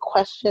ask the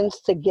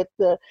questions to get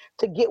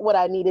what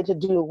I needed to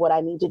do, what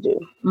I need to do.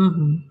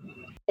 Mm-hmm.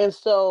 And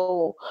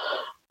so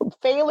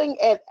failing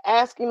at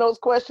asking those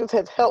questions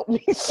has helped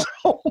me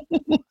so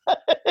much.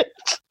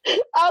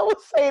 I will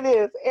say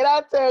this, and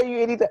I tell you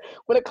anytime,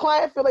 when a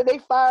client feel like they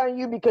firing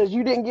you because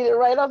you didn't get it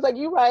right, I was like,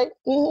 you right,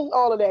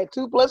 all of that.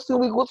 2 +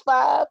 2 =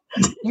 5.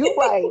 You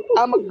right.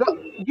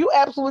 You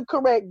absolutely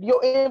correct.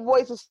 Your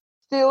invoice is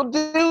still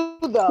due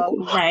though.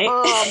 Right.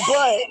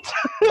 But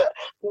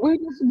we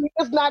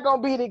just not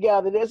gonna be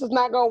together. This is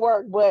not gonna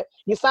work. But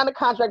you sign a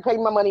contract, pay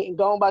my money, and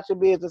go on about your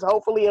business.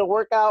 Hopefully it'll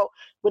work out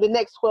with the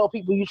next 12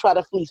 people you try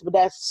to fleece. But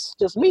that's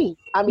just me.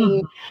 I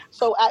mean,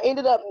 so I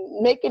ended up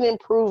making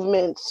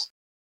improvements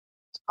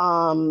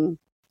to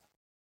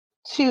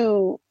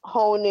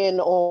hone in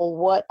on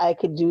what I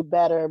could do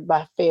better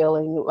by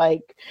failing.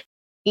 Like,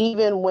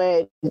 even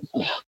when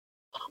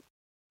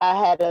I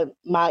had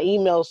my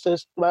email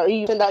system, or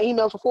you send out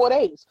emails for 4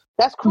 days.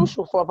 That's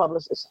crucial for a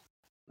publicist.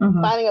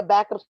 Mm-hmm. Finding a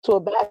backup to a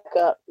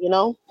backup,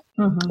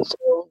 Mm-hmm.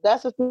 So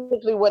that's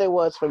essentially what it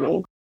was for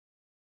me.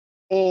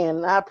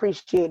 And I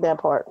appreciate that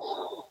part.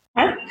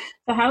 Right.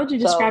 So how would you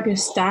describe your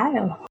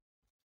style?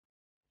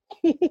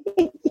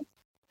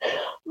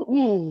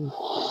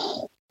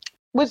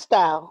 Which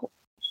style?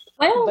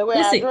 Well, the way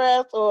I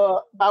dress,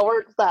 or my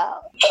work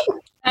style?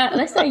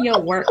 Let's say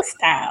your work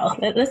style.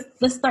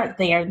 Let's start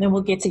there, and then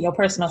we'll get to your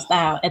personal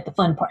style at the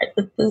fun part.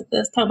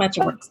 Let's talk about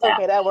your work style.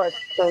 Okay, that works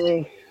for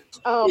me.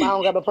 I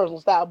don't got no personal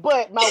style,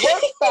 but my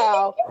work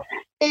style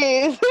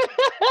is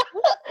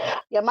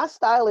my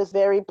style is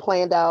very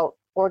planned out,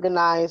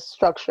 organized,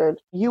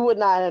 structured. You would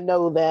not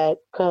know that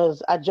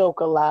because I joke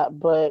a lot,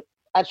 but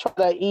I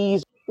try to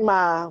ease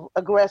my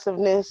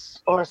aggressiveness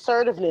or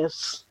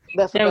assertiveness.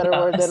 That's a There we better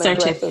go. word than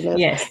Assertive. aggressiveness.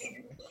 Yes.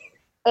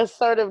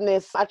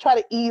 Assertiveness. I try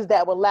to ease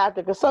that with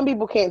laughter because some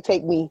people can't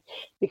take me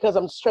because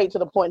I'm straight to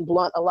the point and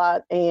blunt a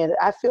lot. And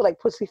I feel like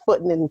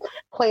pussyfooting and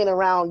playing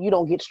around, you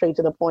don't get straight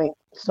to the point.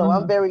 So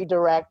I'm very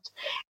direct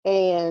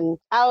and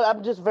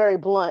I'm just very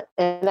blunt.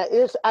 And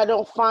I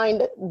don't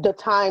find the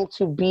time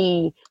to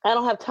be, I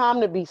don't have time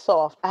to be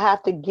soft. I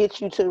have to get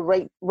you to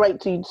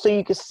right to you so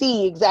you can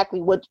see exactly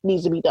what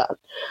needs to be done.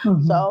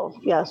 So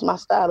yes, my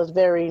style is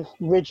very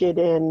rigid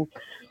and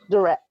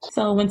direct.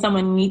 So when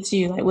someone meets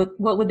you, like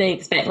what would they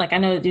expect? Like I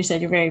know that you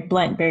said you're very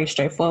blunt, very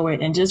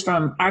straightforward, and just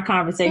from our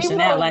conversation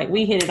now, like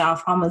we hit it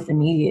off almost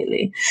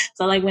immediately.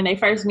 So like when they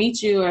first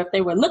meet you, or if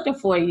they were looking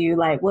for you,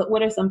 like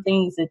what are some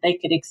things that they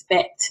could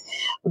expect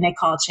when they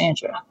call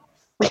Chandra?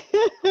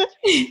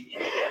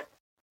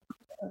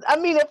 I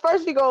mean, at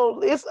first you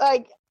go, it's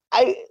like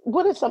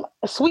what is some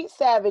sweet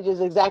savage is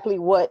exactly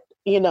what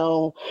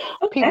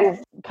people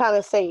kind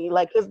of say,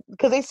 like,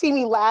 because they see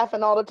me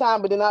laughing all the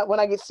time, but then when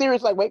I get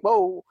serious, like, wait,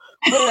 whoa,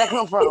 where did that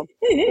come from?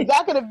 Because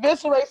I could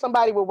eviscerate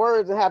somebody with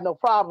words and have no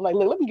problem. Like,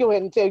 look, let me go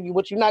ahead and tell you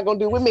what you're not going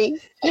to do with me.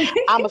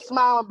 I'm a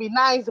smile and be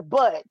nice,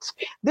 but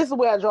this is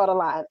where I draw the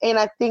line. And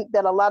I think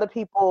that a lot of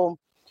people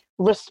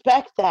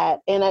respect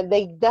that, and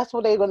that's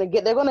what they're going to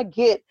get. They're going to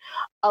get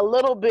a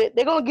little bit,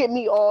 they're going to get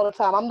me all the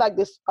time. I'm like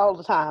this all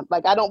the time.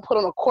 Like, I don't put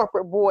on a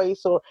corporate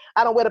voice, or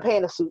I don't wear the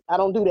panda suit. I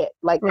don't do that.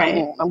 Like,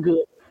 I'm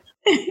good.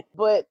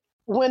 But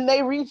when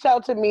they reach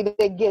out to me,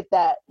 they get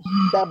that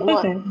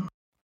blunt,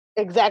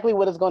 exactly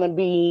what it's going to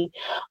be.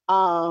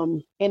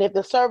 And if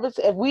the service,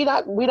 if we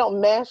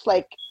don't mesh,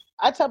 like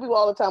I tell people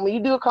all the time, when you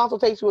do a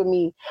consultation with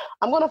me,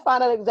 I'm going to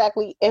find out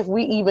exactly if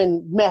we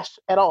even mesh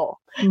at all.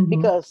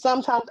 Because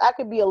sometimes I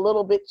could be a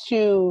little bit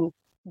too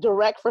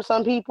direct for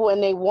some people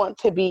and they want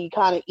to be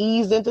kind of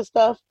eased into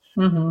stuff.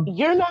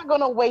 You're not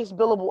going to waste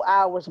billable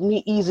hours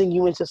me easing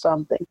you into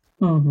something.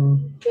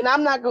 And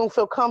I'm not going to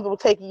feel comfortable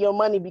taking your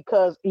money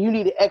because you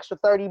need an extra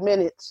 30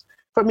 minutes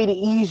for me to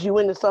ease you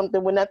into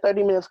something when that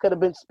 30 minutes could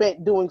have been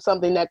spent doing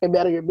something that could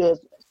better your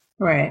business.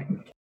 Right.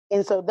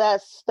 And so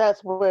that's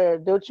where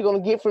what you're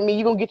going to get from me.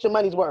 You're going to get your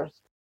money's worth.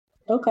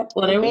 Okay.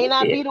 Well, it may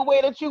not be the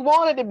way that you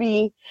want it to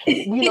be,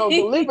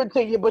 delivered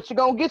to you, but you're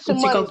going to get your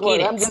money's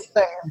worth. I'm just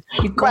saying.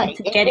 You're going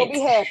to get it. You're going to be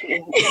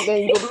happy.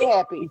 Then you're going to be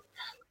happy.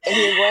 And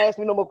you ain't going to ask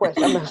me no more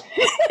questions.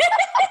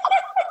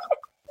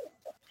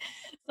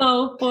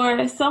 So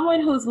for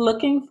someone who's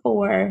looking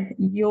for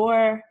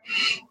your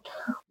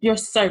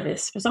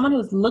service, for someone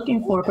who's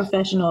looking for a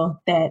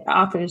professional that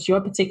offers your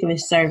particular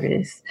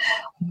service,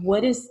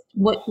 what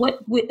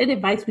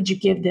advice would you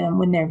give them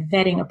when they're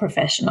vetting a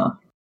professional?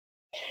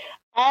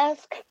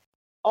 Ask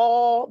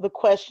all the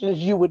questions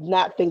you would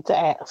not think to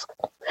ask.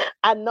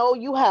 I know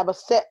you have a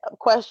set of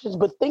questions,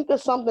 but think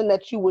of something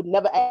that you would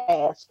never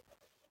ask.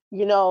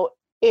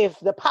 If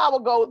the power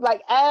goes,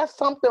 like, ask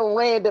something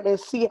random and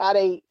see how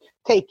they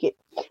take it,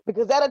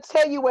 because that'll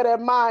tell you where their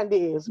mind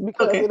is.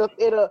 Because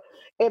it'll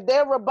if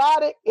they're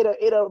robotic,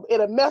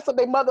 it'll mess up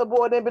their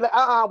motherboard and be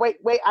like,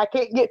 wait, I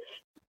can't get.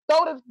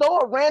 Throw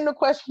a random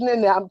question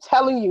in there. I'm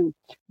telling you,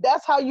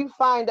 that's how you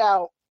find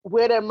out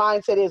where their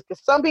mindset is.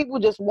 Because some people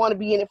just want to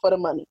be in it for the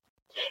money,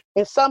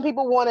 and some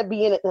people want to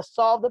be in it to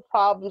solve the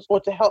problems or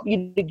to help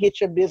you to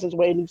get your business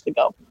where it needs to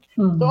go.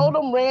 Throw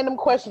them random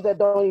questions that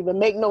don't even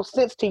make no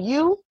sense to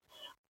you.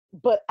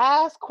 But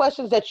ask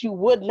questions that you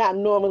would not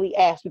normally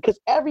ask, because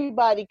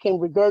everybody can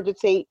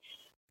regurgitate,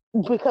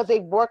 because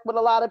they've worked with a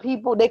lot of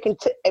people. They can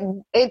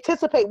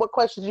anticipate what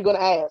questions you're going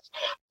to ask.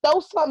 Throw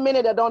something in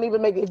it that don't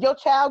even make it. If your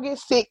child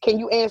gets sick, can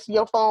you answer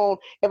your phone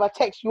if I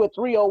text you at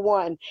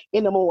 3:01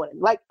 in the morning?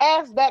 Like,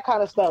 ask that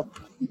kind of stuff.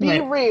 Be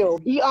real,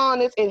 be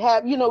honest, and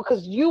have,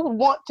 because you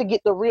want to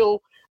get the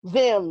real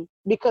them,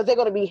 because they're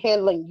going to be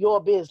handling your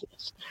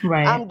business.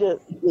 Right. I'm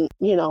just,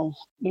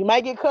 you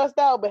might get cussed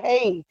out, but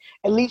hey,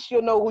 at least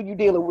you'll know who you're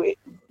dealing with.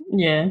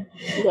 Yeah.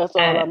 That's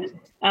all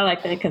I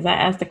like that, because I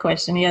asked a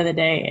question the other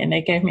day and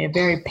they gave me a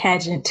very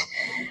pageant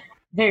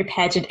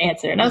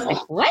answer. And I was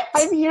like, what?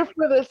 I'm here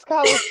for the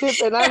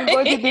scholarship and I'm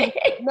going to do,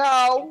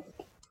 no,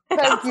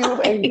 thank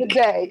you and good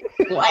day.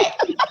 What?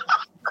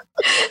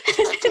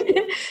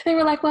 They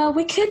were like, well,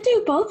 we could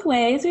do both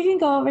ways. We can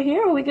go over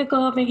here or we could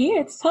go over here.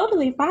 It's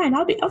totally fine.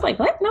 I was like,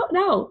 what?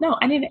 No.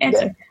 I need an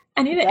answer.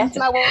 That's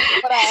not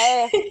what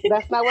I asked.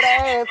 That's not what I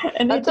asked.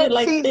 And they did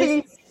like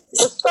this.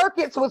 The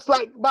circuits was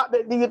like about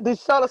the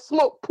shot of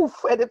smoke poof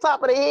at the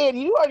top of the head.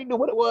 You already knew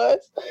what it was.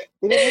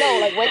 You didn't know,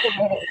 like, wait a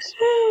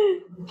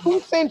minute. Who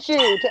sent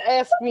you to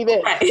ask me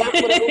this? Right.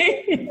 That's what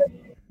it was.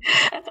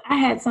 I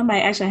had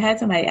somebody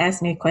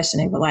ask me a question.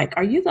 They were like,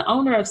 are you the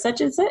owner of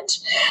such and such?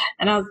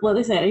 And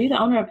they said, are you the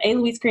owner of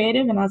Louise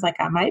Creative? And I was like,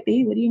 I might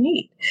be. What do you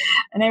need?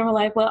 And they were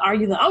like, well, are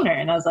you the owner?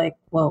 And I was like,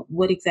 well,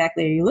 what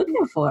exactly are you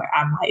looking for?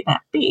 I might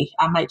not be.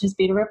 I might just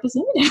be the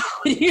representative.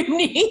 What do you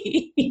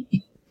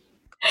need?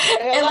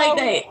 And like,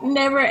 they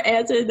never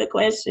answered the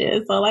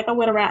question. So like, I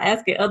went around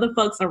asking other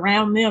folks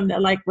around them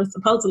that like were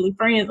supposedly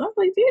friends. I was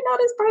like, do you know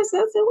this person?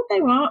 I said what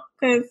they want?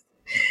 Because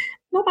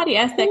nobody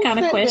asked that kind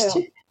of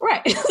question.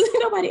 Right.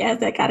 Nobody asked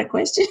that kind of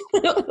question.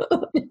 Am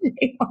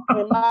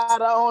I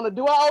the owner?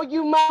 Do I owe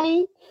you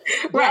money?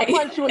 Did Right. I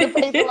punch you in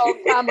the face a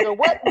long time ago?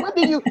 What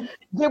did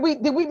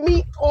we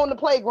meet on the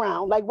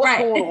playground? Like what's Right.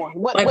 going on?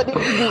 What Like, did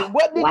you need?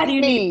 What did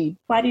you need?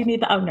 Why do you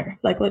need the owner?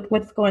 Like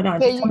what's going on?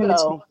 There Just tell you me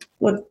go.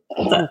 what's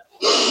up.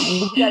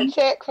 You got a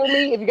check for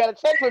me? If you got a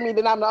check for me,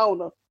 then I'm the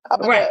owner. How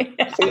about Right.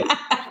 that? See?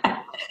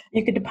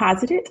 You can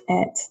deposit it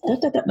at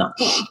no.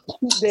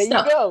 There you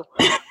go.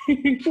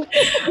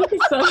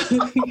 So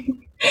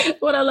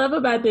what I love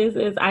about this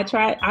is I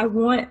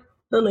want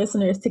the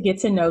listeners to get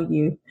to know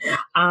you.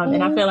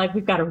 And I feel like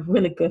we've got a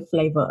really good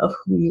flavor of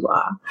who you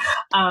are.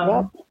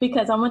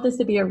 Because I want this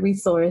to be a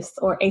resource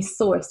or a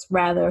source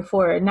rather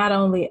for not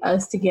only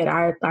us to get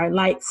our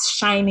lights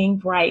shining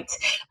bright,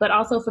 but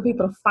also for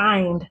people to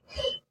find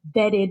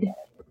vetted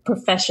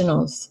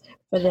professionals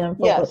for them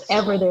for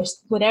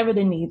whatever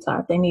their needs are.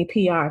 If they need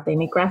PR, if they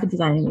need graphic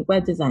design, they need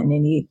web design, they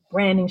need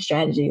branding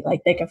strategy,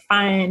 like they can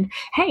find,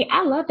 hey,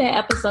 I love that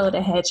episode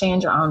that had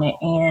Chandra on it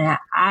and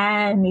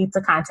I need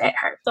to contact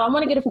her. So I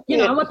want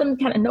to I want them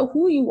to kind of know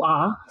who you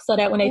are so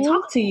that when they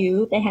talk to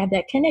you, they have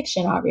that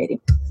connection already.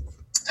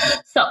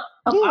 So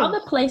of all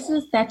the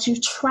places that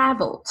you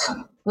traveled,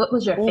 what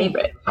was your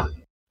favorite?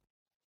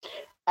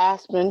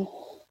 Aspen.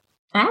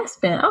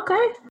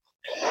 Okay.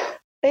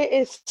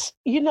 It's,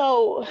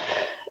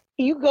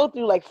 you go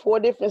through like 4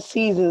 different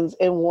seasons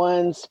in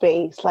one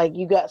space. Like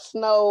you got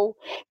snow,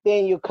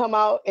 then you come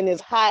out and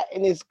it's hot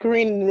and it's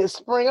green and it's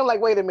spring. I'm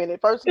like, wait a minute.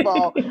 First of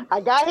all,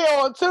 I got here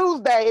on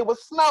Tuesday. It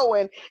was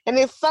snowing and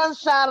it's sun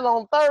shining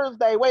on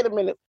Thursday. Wait a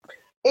minute.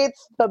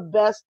 It's the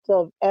best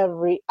of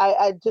every.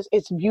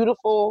 It's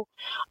beautiful.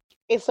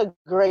 It's a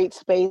great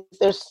space.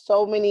 There's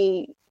so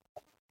many.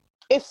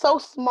 It's so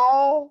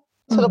small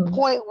to the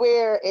point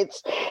where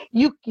it's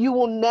you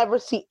will never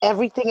see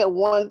everything at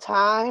one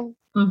time.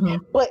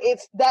 But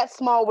it's that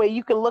small where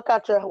you can look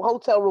out your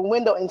hotel room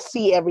window and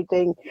see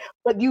everything,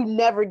 but you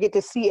never get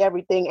to see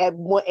everything in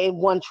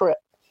one trip.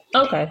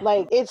 Okay.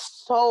 Like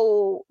it's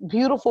so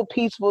beautiful,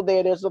 peaceful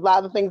there. There's a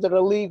lot of things that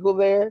are legal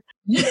there.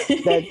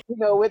 That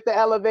with the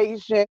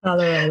elevation.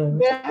 Colorado.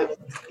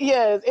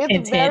 Yes,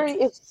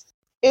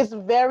 it's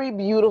very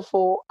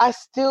beautiful. I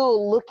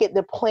still look at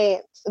the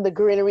plants, the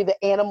greenery, the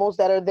animals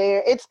that are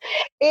there. It's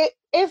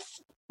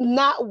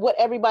not what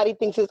everybody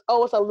thinks is,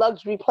 it's a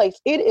luxury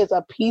place. It is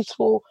a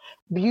peaceful,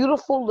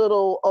 beautiful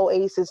little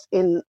oasis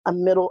in the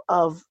middle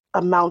of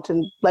a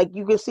mountain. Like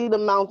you can see the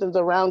mountains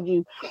around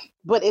you,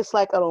 but it's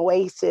like an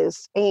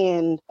oasis.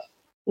 And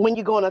when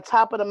you go on the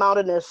top of the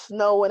mountain, there's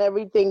snow and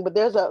everything, but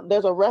there's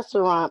a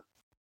restaurant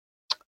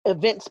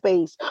event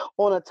space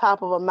on the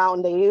top of a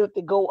mountain. They have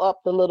to go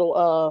up the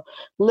little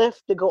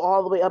lift to go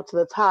all the way up to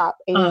the top.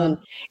 And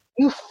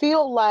you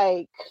feel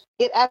like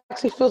it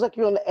actually feels like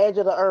you're on the edge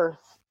of the earth.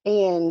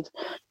 And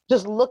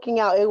just looking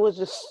out, it was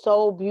just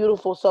so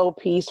beautiful, so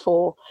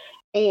peaceful.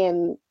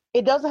 And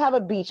it doesn't have a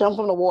beach. I'm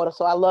from the water,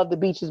 so I love the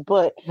beaches.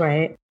 But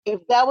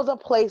if that was a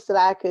place that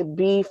I could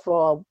be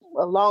for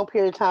a long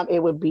period of time,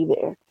 it would be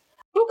there.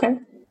 Okay.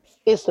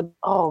 It's so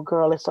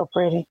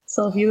pretty.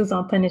 So if you was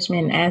on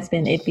Punishment in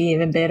Aspen, it'd be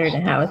even better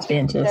than how it's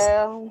been just.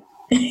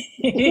 Because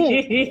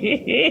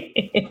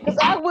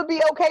I would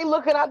be okay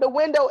looking out the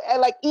window at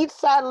like each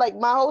side, like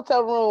my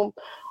hotel room.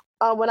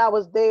 When I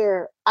was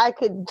there, I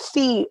could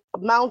see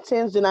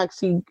mountains and I could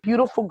see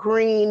beautiful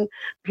green,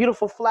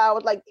 beautiful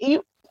flowers. Like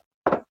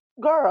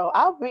girl,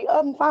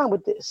 I'm fine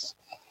with this.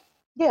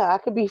 Yeah, I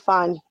could be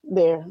fine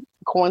there.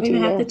 Quarantine.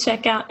 You have to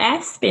check out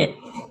Aspen.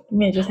 You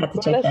may just have to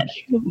check that.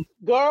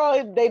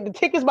 Girl, the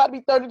tickets might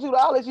be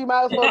 $32. You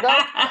might as well go.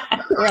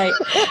 Right.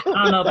 I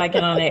don't know if I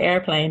get on the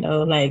airplane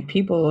though. Like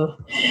people,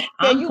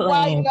 you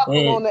whiten up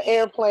on the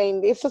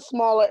airplane. It's a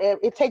smaller.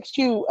 It takes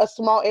you a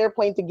small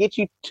airplane to get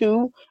you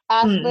to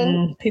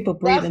Aspen. People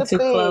breathing too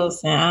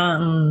close.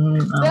 And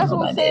that's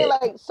what I'm saying.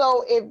 Like,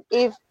 so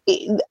if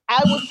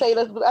I would say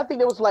that, I think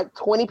there was like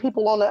 20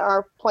 people on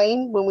our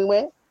plane when we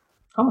went.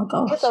 Oh my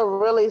gosh. It's a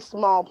really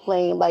small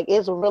plane. Like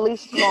it's really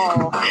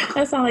small.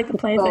 That sounds like the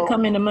planes that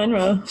come into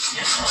Monroe.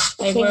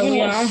 Like where we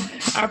are.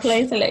 Our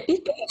planes are like,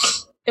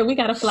 and we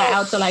got to fly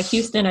out to like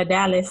Houston or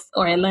Dallas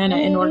or Atlanta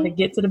in order to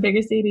get to the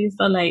bigger cities.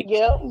 So like,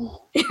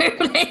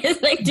 airplanes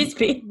like just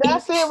big.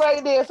 That's it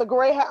right there. It's a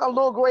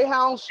little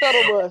Greyhound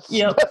shuttle bus.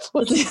 Yep. That's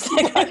what but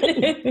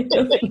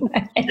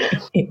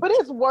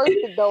it's worth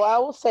it though. I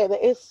will say that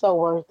it's so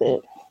worth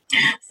it.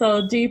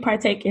 So do you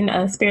partake in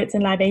spirits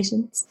and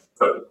libations?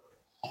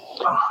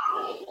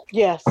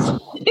 Yes.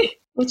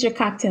 What's your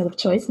cocktail of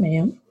choice,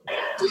 ma'am?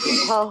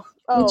 I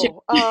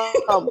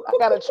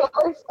got a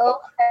choice.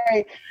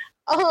 Okay.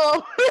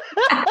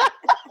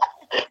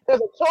 There's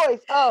a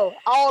choice.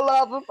 All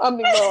of them. I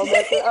mean, no,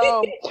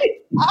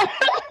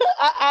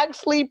 I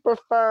actually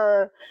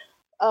prefer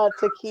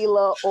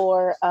tequila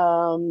or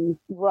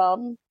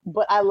rum,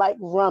 but I like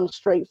rum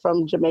straight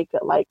from Jamaica.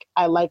 Like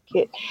I like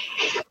it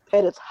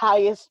at its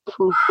highest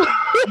proof.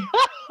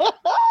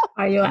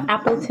 Are you an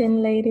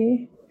Appleton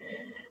lady?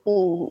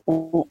 No.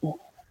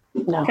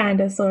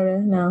 Kind of, sort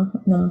of. No.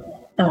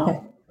 Okay.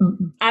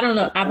 I don't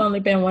know. I've only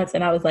been once,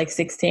 and I was like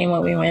 16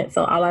 when we went.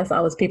 So all I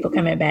saw was people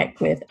coming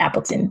back with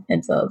Appleton,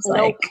 and so it's Nope.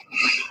 like,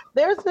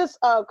 There's this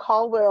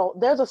Caldwell.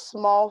 There's a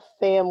small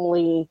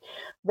family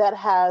that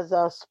has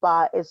a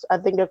spot. I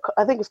think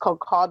it's called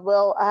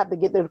Caldwell. I have to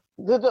get there.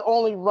 They're the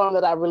only rum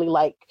that I really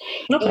like,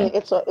 okay, and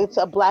it's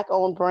a black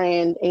owned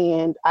brand.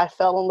 And I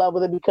fell in love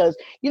with it because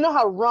you know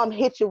how rum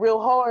hits you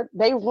real hard.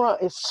 They rum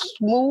is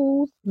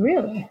smooth,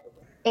 really,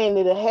 and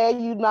it'll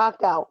have you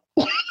knocked out.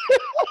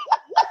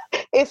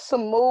 It's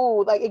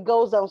smooth, like it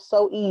goes down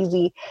so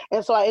easy.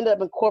 And so I ended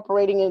up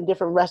incorporating it in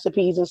different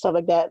recipes and stuff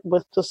like that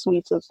with the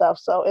sweets and stuff.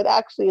 So it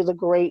actually is a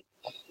great.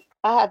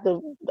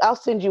 I'll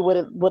send you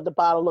what the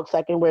bottle looks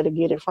like and where to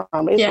get it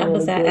from. It's yeah.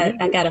 really good.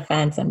 I gotta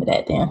find some of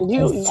that then.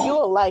 You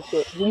will like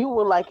it. You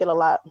will like it a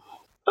lot.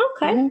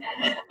 Okay,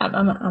 I'm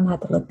gonna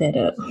have to look that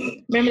up.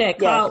 Remember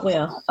that Yes.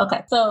 Caldwell.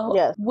 Okay, so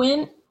Yes.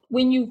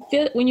 when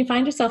you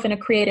find yourself in a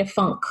creative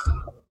funk,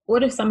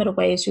 what are some of the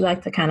ways you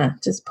like to kind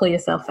of just pull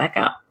yourself back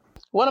out?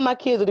 One of my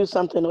kids will do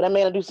something, or that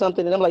man will do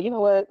something, and I'm like, you know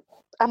what?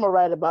 I'm gonna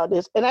write about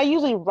this, and I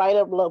usually write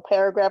up a little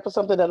paragraph or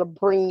something that'll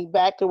bring me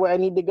back to where I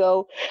need to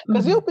go.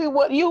 Because you'll be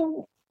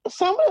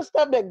some of the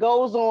stuff that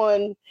goes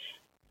on.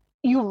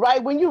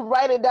 When you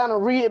write it down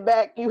and read it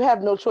back, you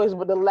have no choice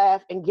but to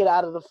laugh and get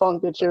out of the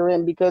funk that you're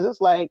in, because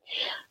it's like,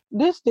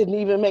 this didn't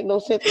even make no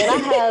sense.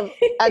 And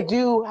I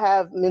do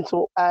have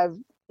mental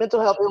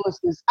health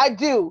illnesses. I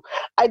do.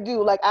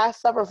 Like, I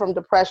suffer from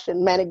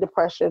depression, manic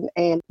depression,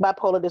 and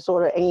bipolar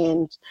disorder,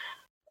 and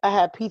I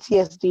have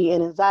PTSD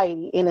and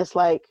anxiety. And it's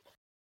like,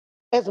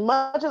 as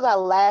much as I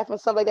laugh and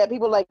stuff like that,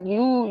 people like,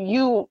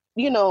 you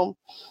know,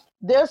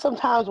 there's some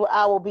times where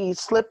I will be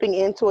slipping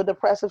into a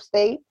depressive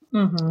state.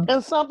 Mm-hmm.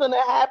 And something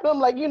that happened, I'm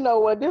like, you know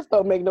what, this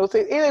don't make no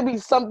sense. It'll be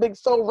something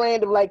so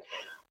random, like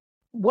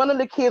one of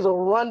the kids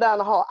will run down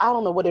the hall. I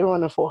don't know what they're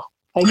running for.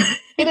 Like,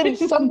 it'll be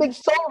something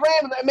so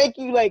random that make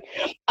you like,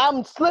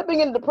 I'm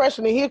slipping in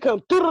depression, and here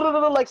comes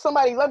like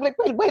somebody. I'm like,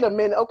 wait a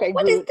minute, okay,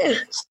 What good. is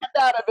this? Step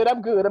out of it.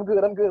 I'm good.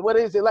 What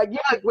is it? Like,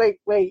 yeah,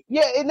 wait,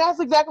 yeah, and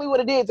that's exactly what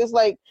it is. It's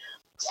like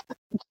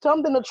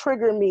something to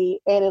trigger me,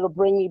 and it'll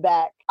bring me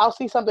back. I'll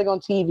see something on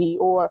TV,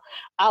 or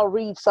I'll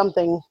read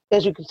something.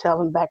 As you can tell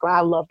in the background,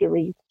 I love to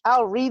read.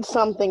 I'll read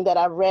something that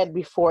I've read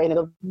before, and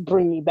it'll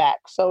bring me back.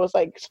 So it's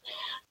like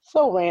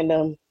so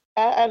random.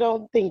 I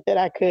don't think that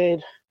I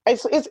could. I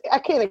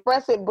can't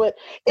express it, but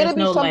There's it'll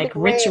be no something like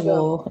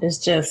ritual. random. It's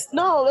just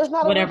No, there's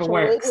not whatever a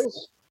ritual.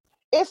 works.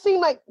 It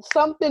seemed like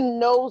something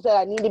knows that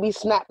I need to be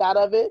snapped out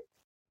of it,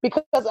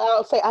 because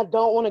I'll say I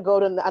don't want to go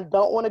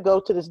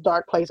to this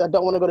dark place. I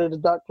don't want to go to this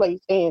dark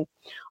place. And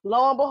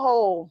lo and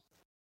behold,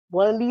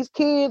 one of these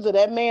kids or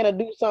that man will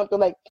do something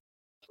like.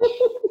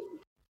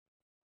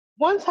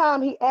 One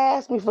time he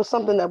asked me for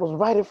something that was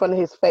right in front of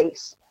his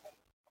face.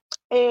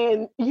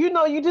 And you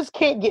know, you just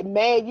can't get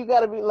mad. You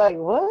gotta be like,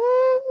 what?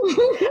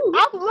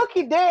 I'm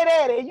looking dead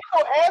at it. You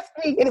don't ask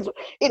me,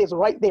 it is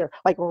right there,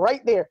 like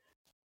right there.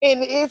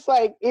 And it's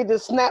like, it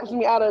just snaps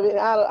me out of it.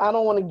 I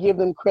don't want to give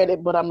them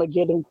credit, but I'm gonna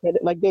give them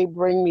credit. Like, they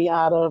bring me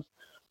out of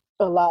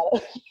a lot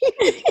of.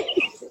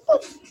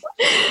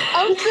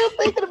 I'm still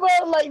thinking about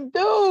it, like,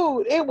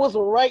 dude, it was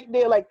right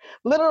there, like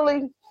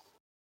literally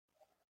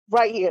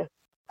right here.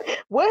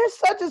 Where's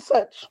such and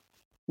such?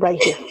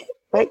 Right here.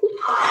 Right?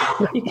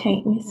 You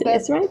can't miss it.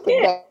 It's right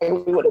there.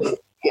 Exactly what it is.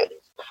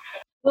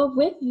 Well,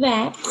 with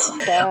that,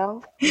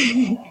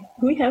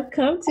 we have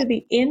come to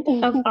the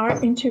end of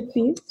our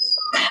interview.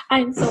 I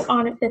am so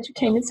honored that you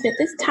came and spent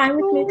this time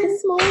with me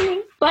this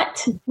morning.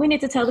 But we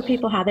need to tell the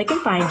people how they can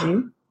find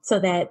you so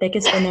that they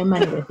can spend their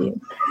money with you.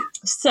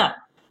 So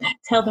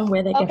tell them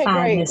where they can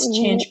find Miss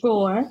Chandra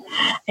Gore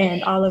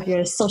and all of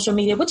your social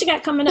media. What you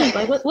got coming up?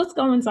 Like, what's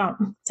going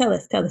on? Tell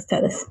us.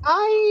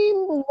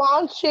 I'm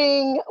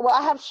launching,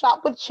 I have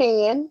Shop with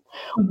Chan,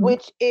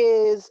 which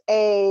is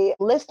a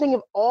listing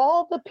of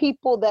all the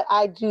people that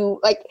I do.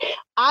 Like,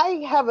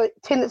 I have a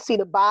tendency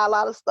to buy a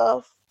lot of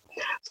stuff.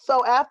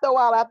 So after a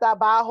while, after I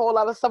buy a whole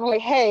lot of stuff, I'm like,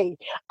 hey,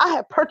 I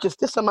have purchased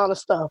this amount of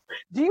stuff.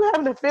 Do you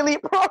have an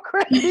affiliate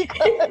program?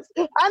 Because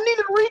I need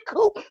to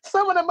recoup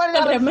some of the money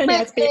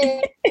I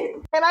spent.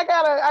 And I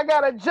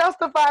gotta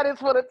justify this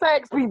for the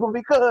tax people,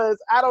 because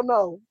I don't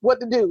know what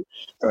to do.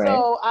 Right.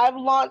 So I've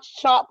launched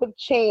Shop with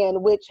Chan,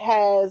 which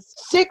has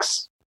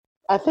six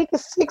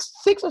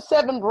or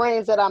seven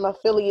brands that I'm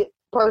affiliate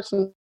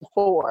person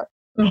for.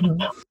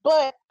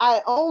 But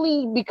I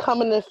only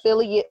become an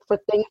affiliate for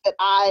things that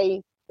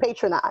I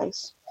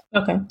patronize.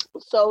 Okay.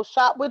 So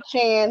Shop with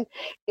Chan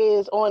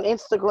is on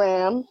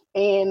Instagram,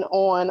 and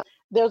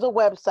there's a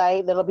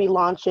website that'll be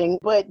launching,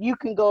 but you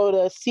can go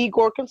to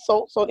Gore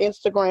Consults on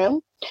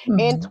Instagram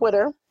and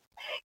Twitter,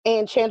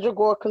 and Chandra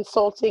Gore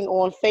Consulting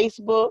on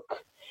Facebook,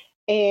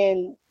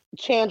 and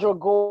Chandra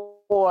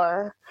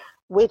Gore,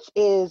 which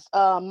is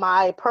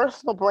my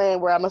personal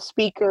brand where I'm a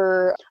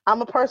speaker.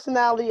 I'm a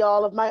personality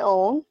all of my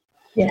own.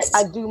 Yes.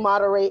 I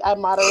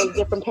moderate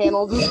different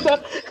panels and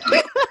stuff.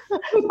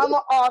 I'm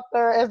an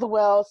author as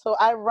well. So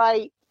I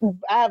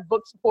have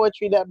books of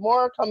poetry that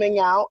more are coming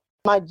out.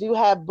 I do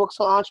have books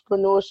on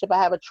entrepreneurship.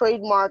 I have a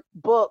trademark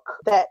book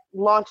that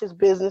launches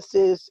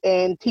businesses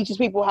and teaches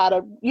people how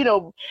to,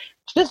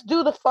 just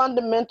do the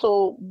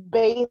fundamental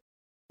basics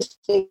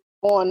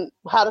on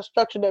how to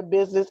structure their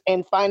business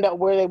and find out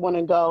where they want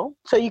to go.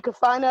 So you can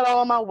find that all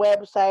on my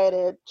website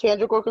at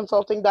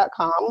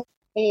chandragoreconsulting.com.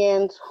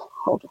 And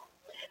hold on.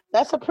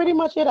 That's pretty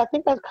much it. I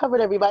think I've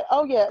covered everybody.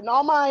 Oh, yeah. And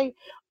all my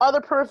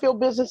other peripheral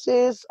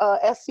businesses,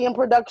 SCM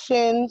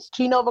Productions,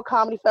 Genova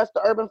Comedy Fest,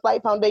 the Urban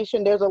Flight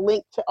Foundation, there's a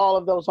link to all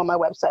of those on my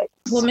website.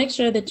 Well, make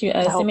sure that you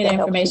send me the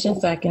information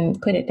so I can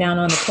put it down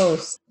on the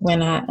post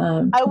when I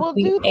will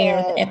do that.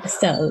 Air the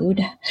episode,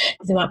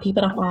 because I want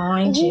people to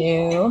find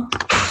you.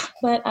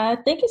 But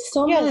thank you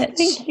so much.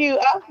 Thank you.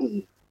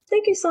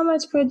 Thank you so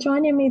much for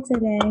joining me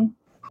today.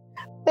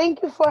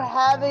 Thank you for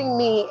having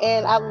me.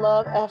 And I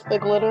love Eff the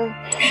Glitter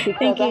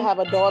because I have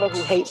a daughter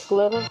who hates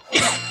glitter.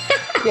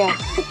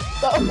 Yes.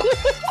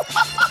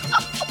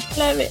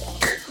 Love it.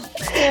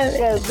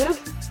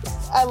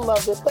 I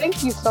love it.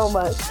 Thank you so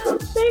much.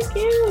 Thank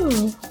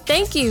you.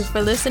 Thank you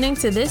for listening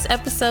to this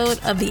episode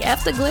of the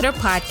Eff the Glitter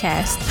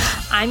podcast.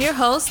 I'm your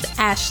host,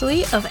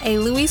 Ashley of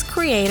Louise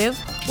Creative,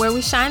 where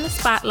we shine the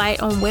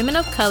spotlight on women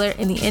of color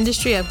in the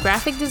industry of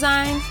graphic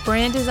design,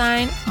 brand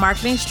design,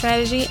 marketing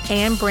strategy,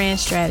 and brand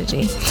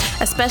strategy.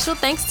 A special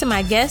thanks to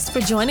my guests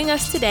for joining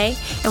us today,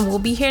 and we'll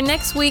be here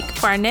next week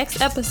for our next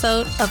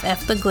episode of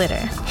Eff the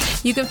Glitter.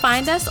 You can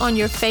find us on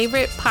your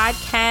favorite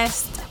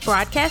podcast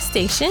broadcast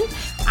station,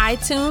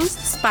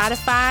 iTunes,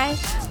 Spotify,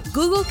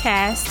 Google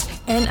Cast,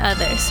 and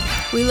others.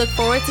 We look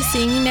forward to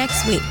seeing you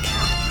next week.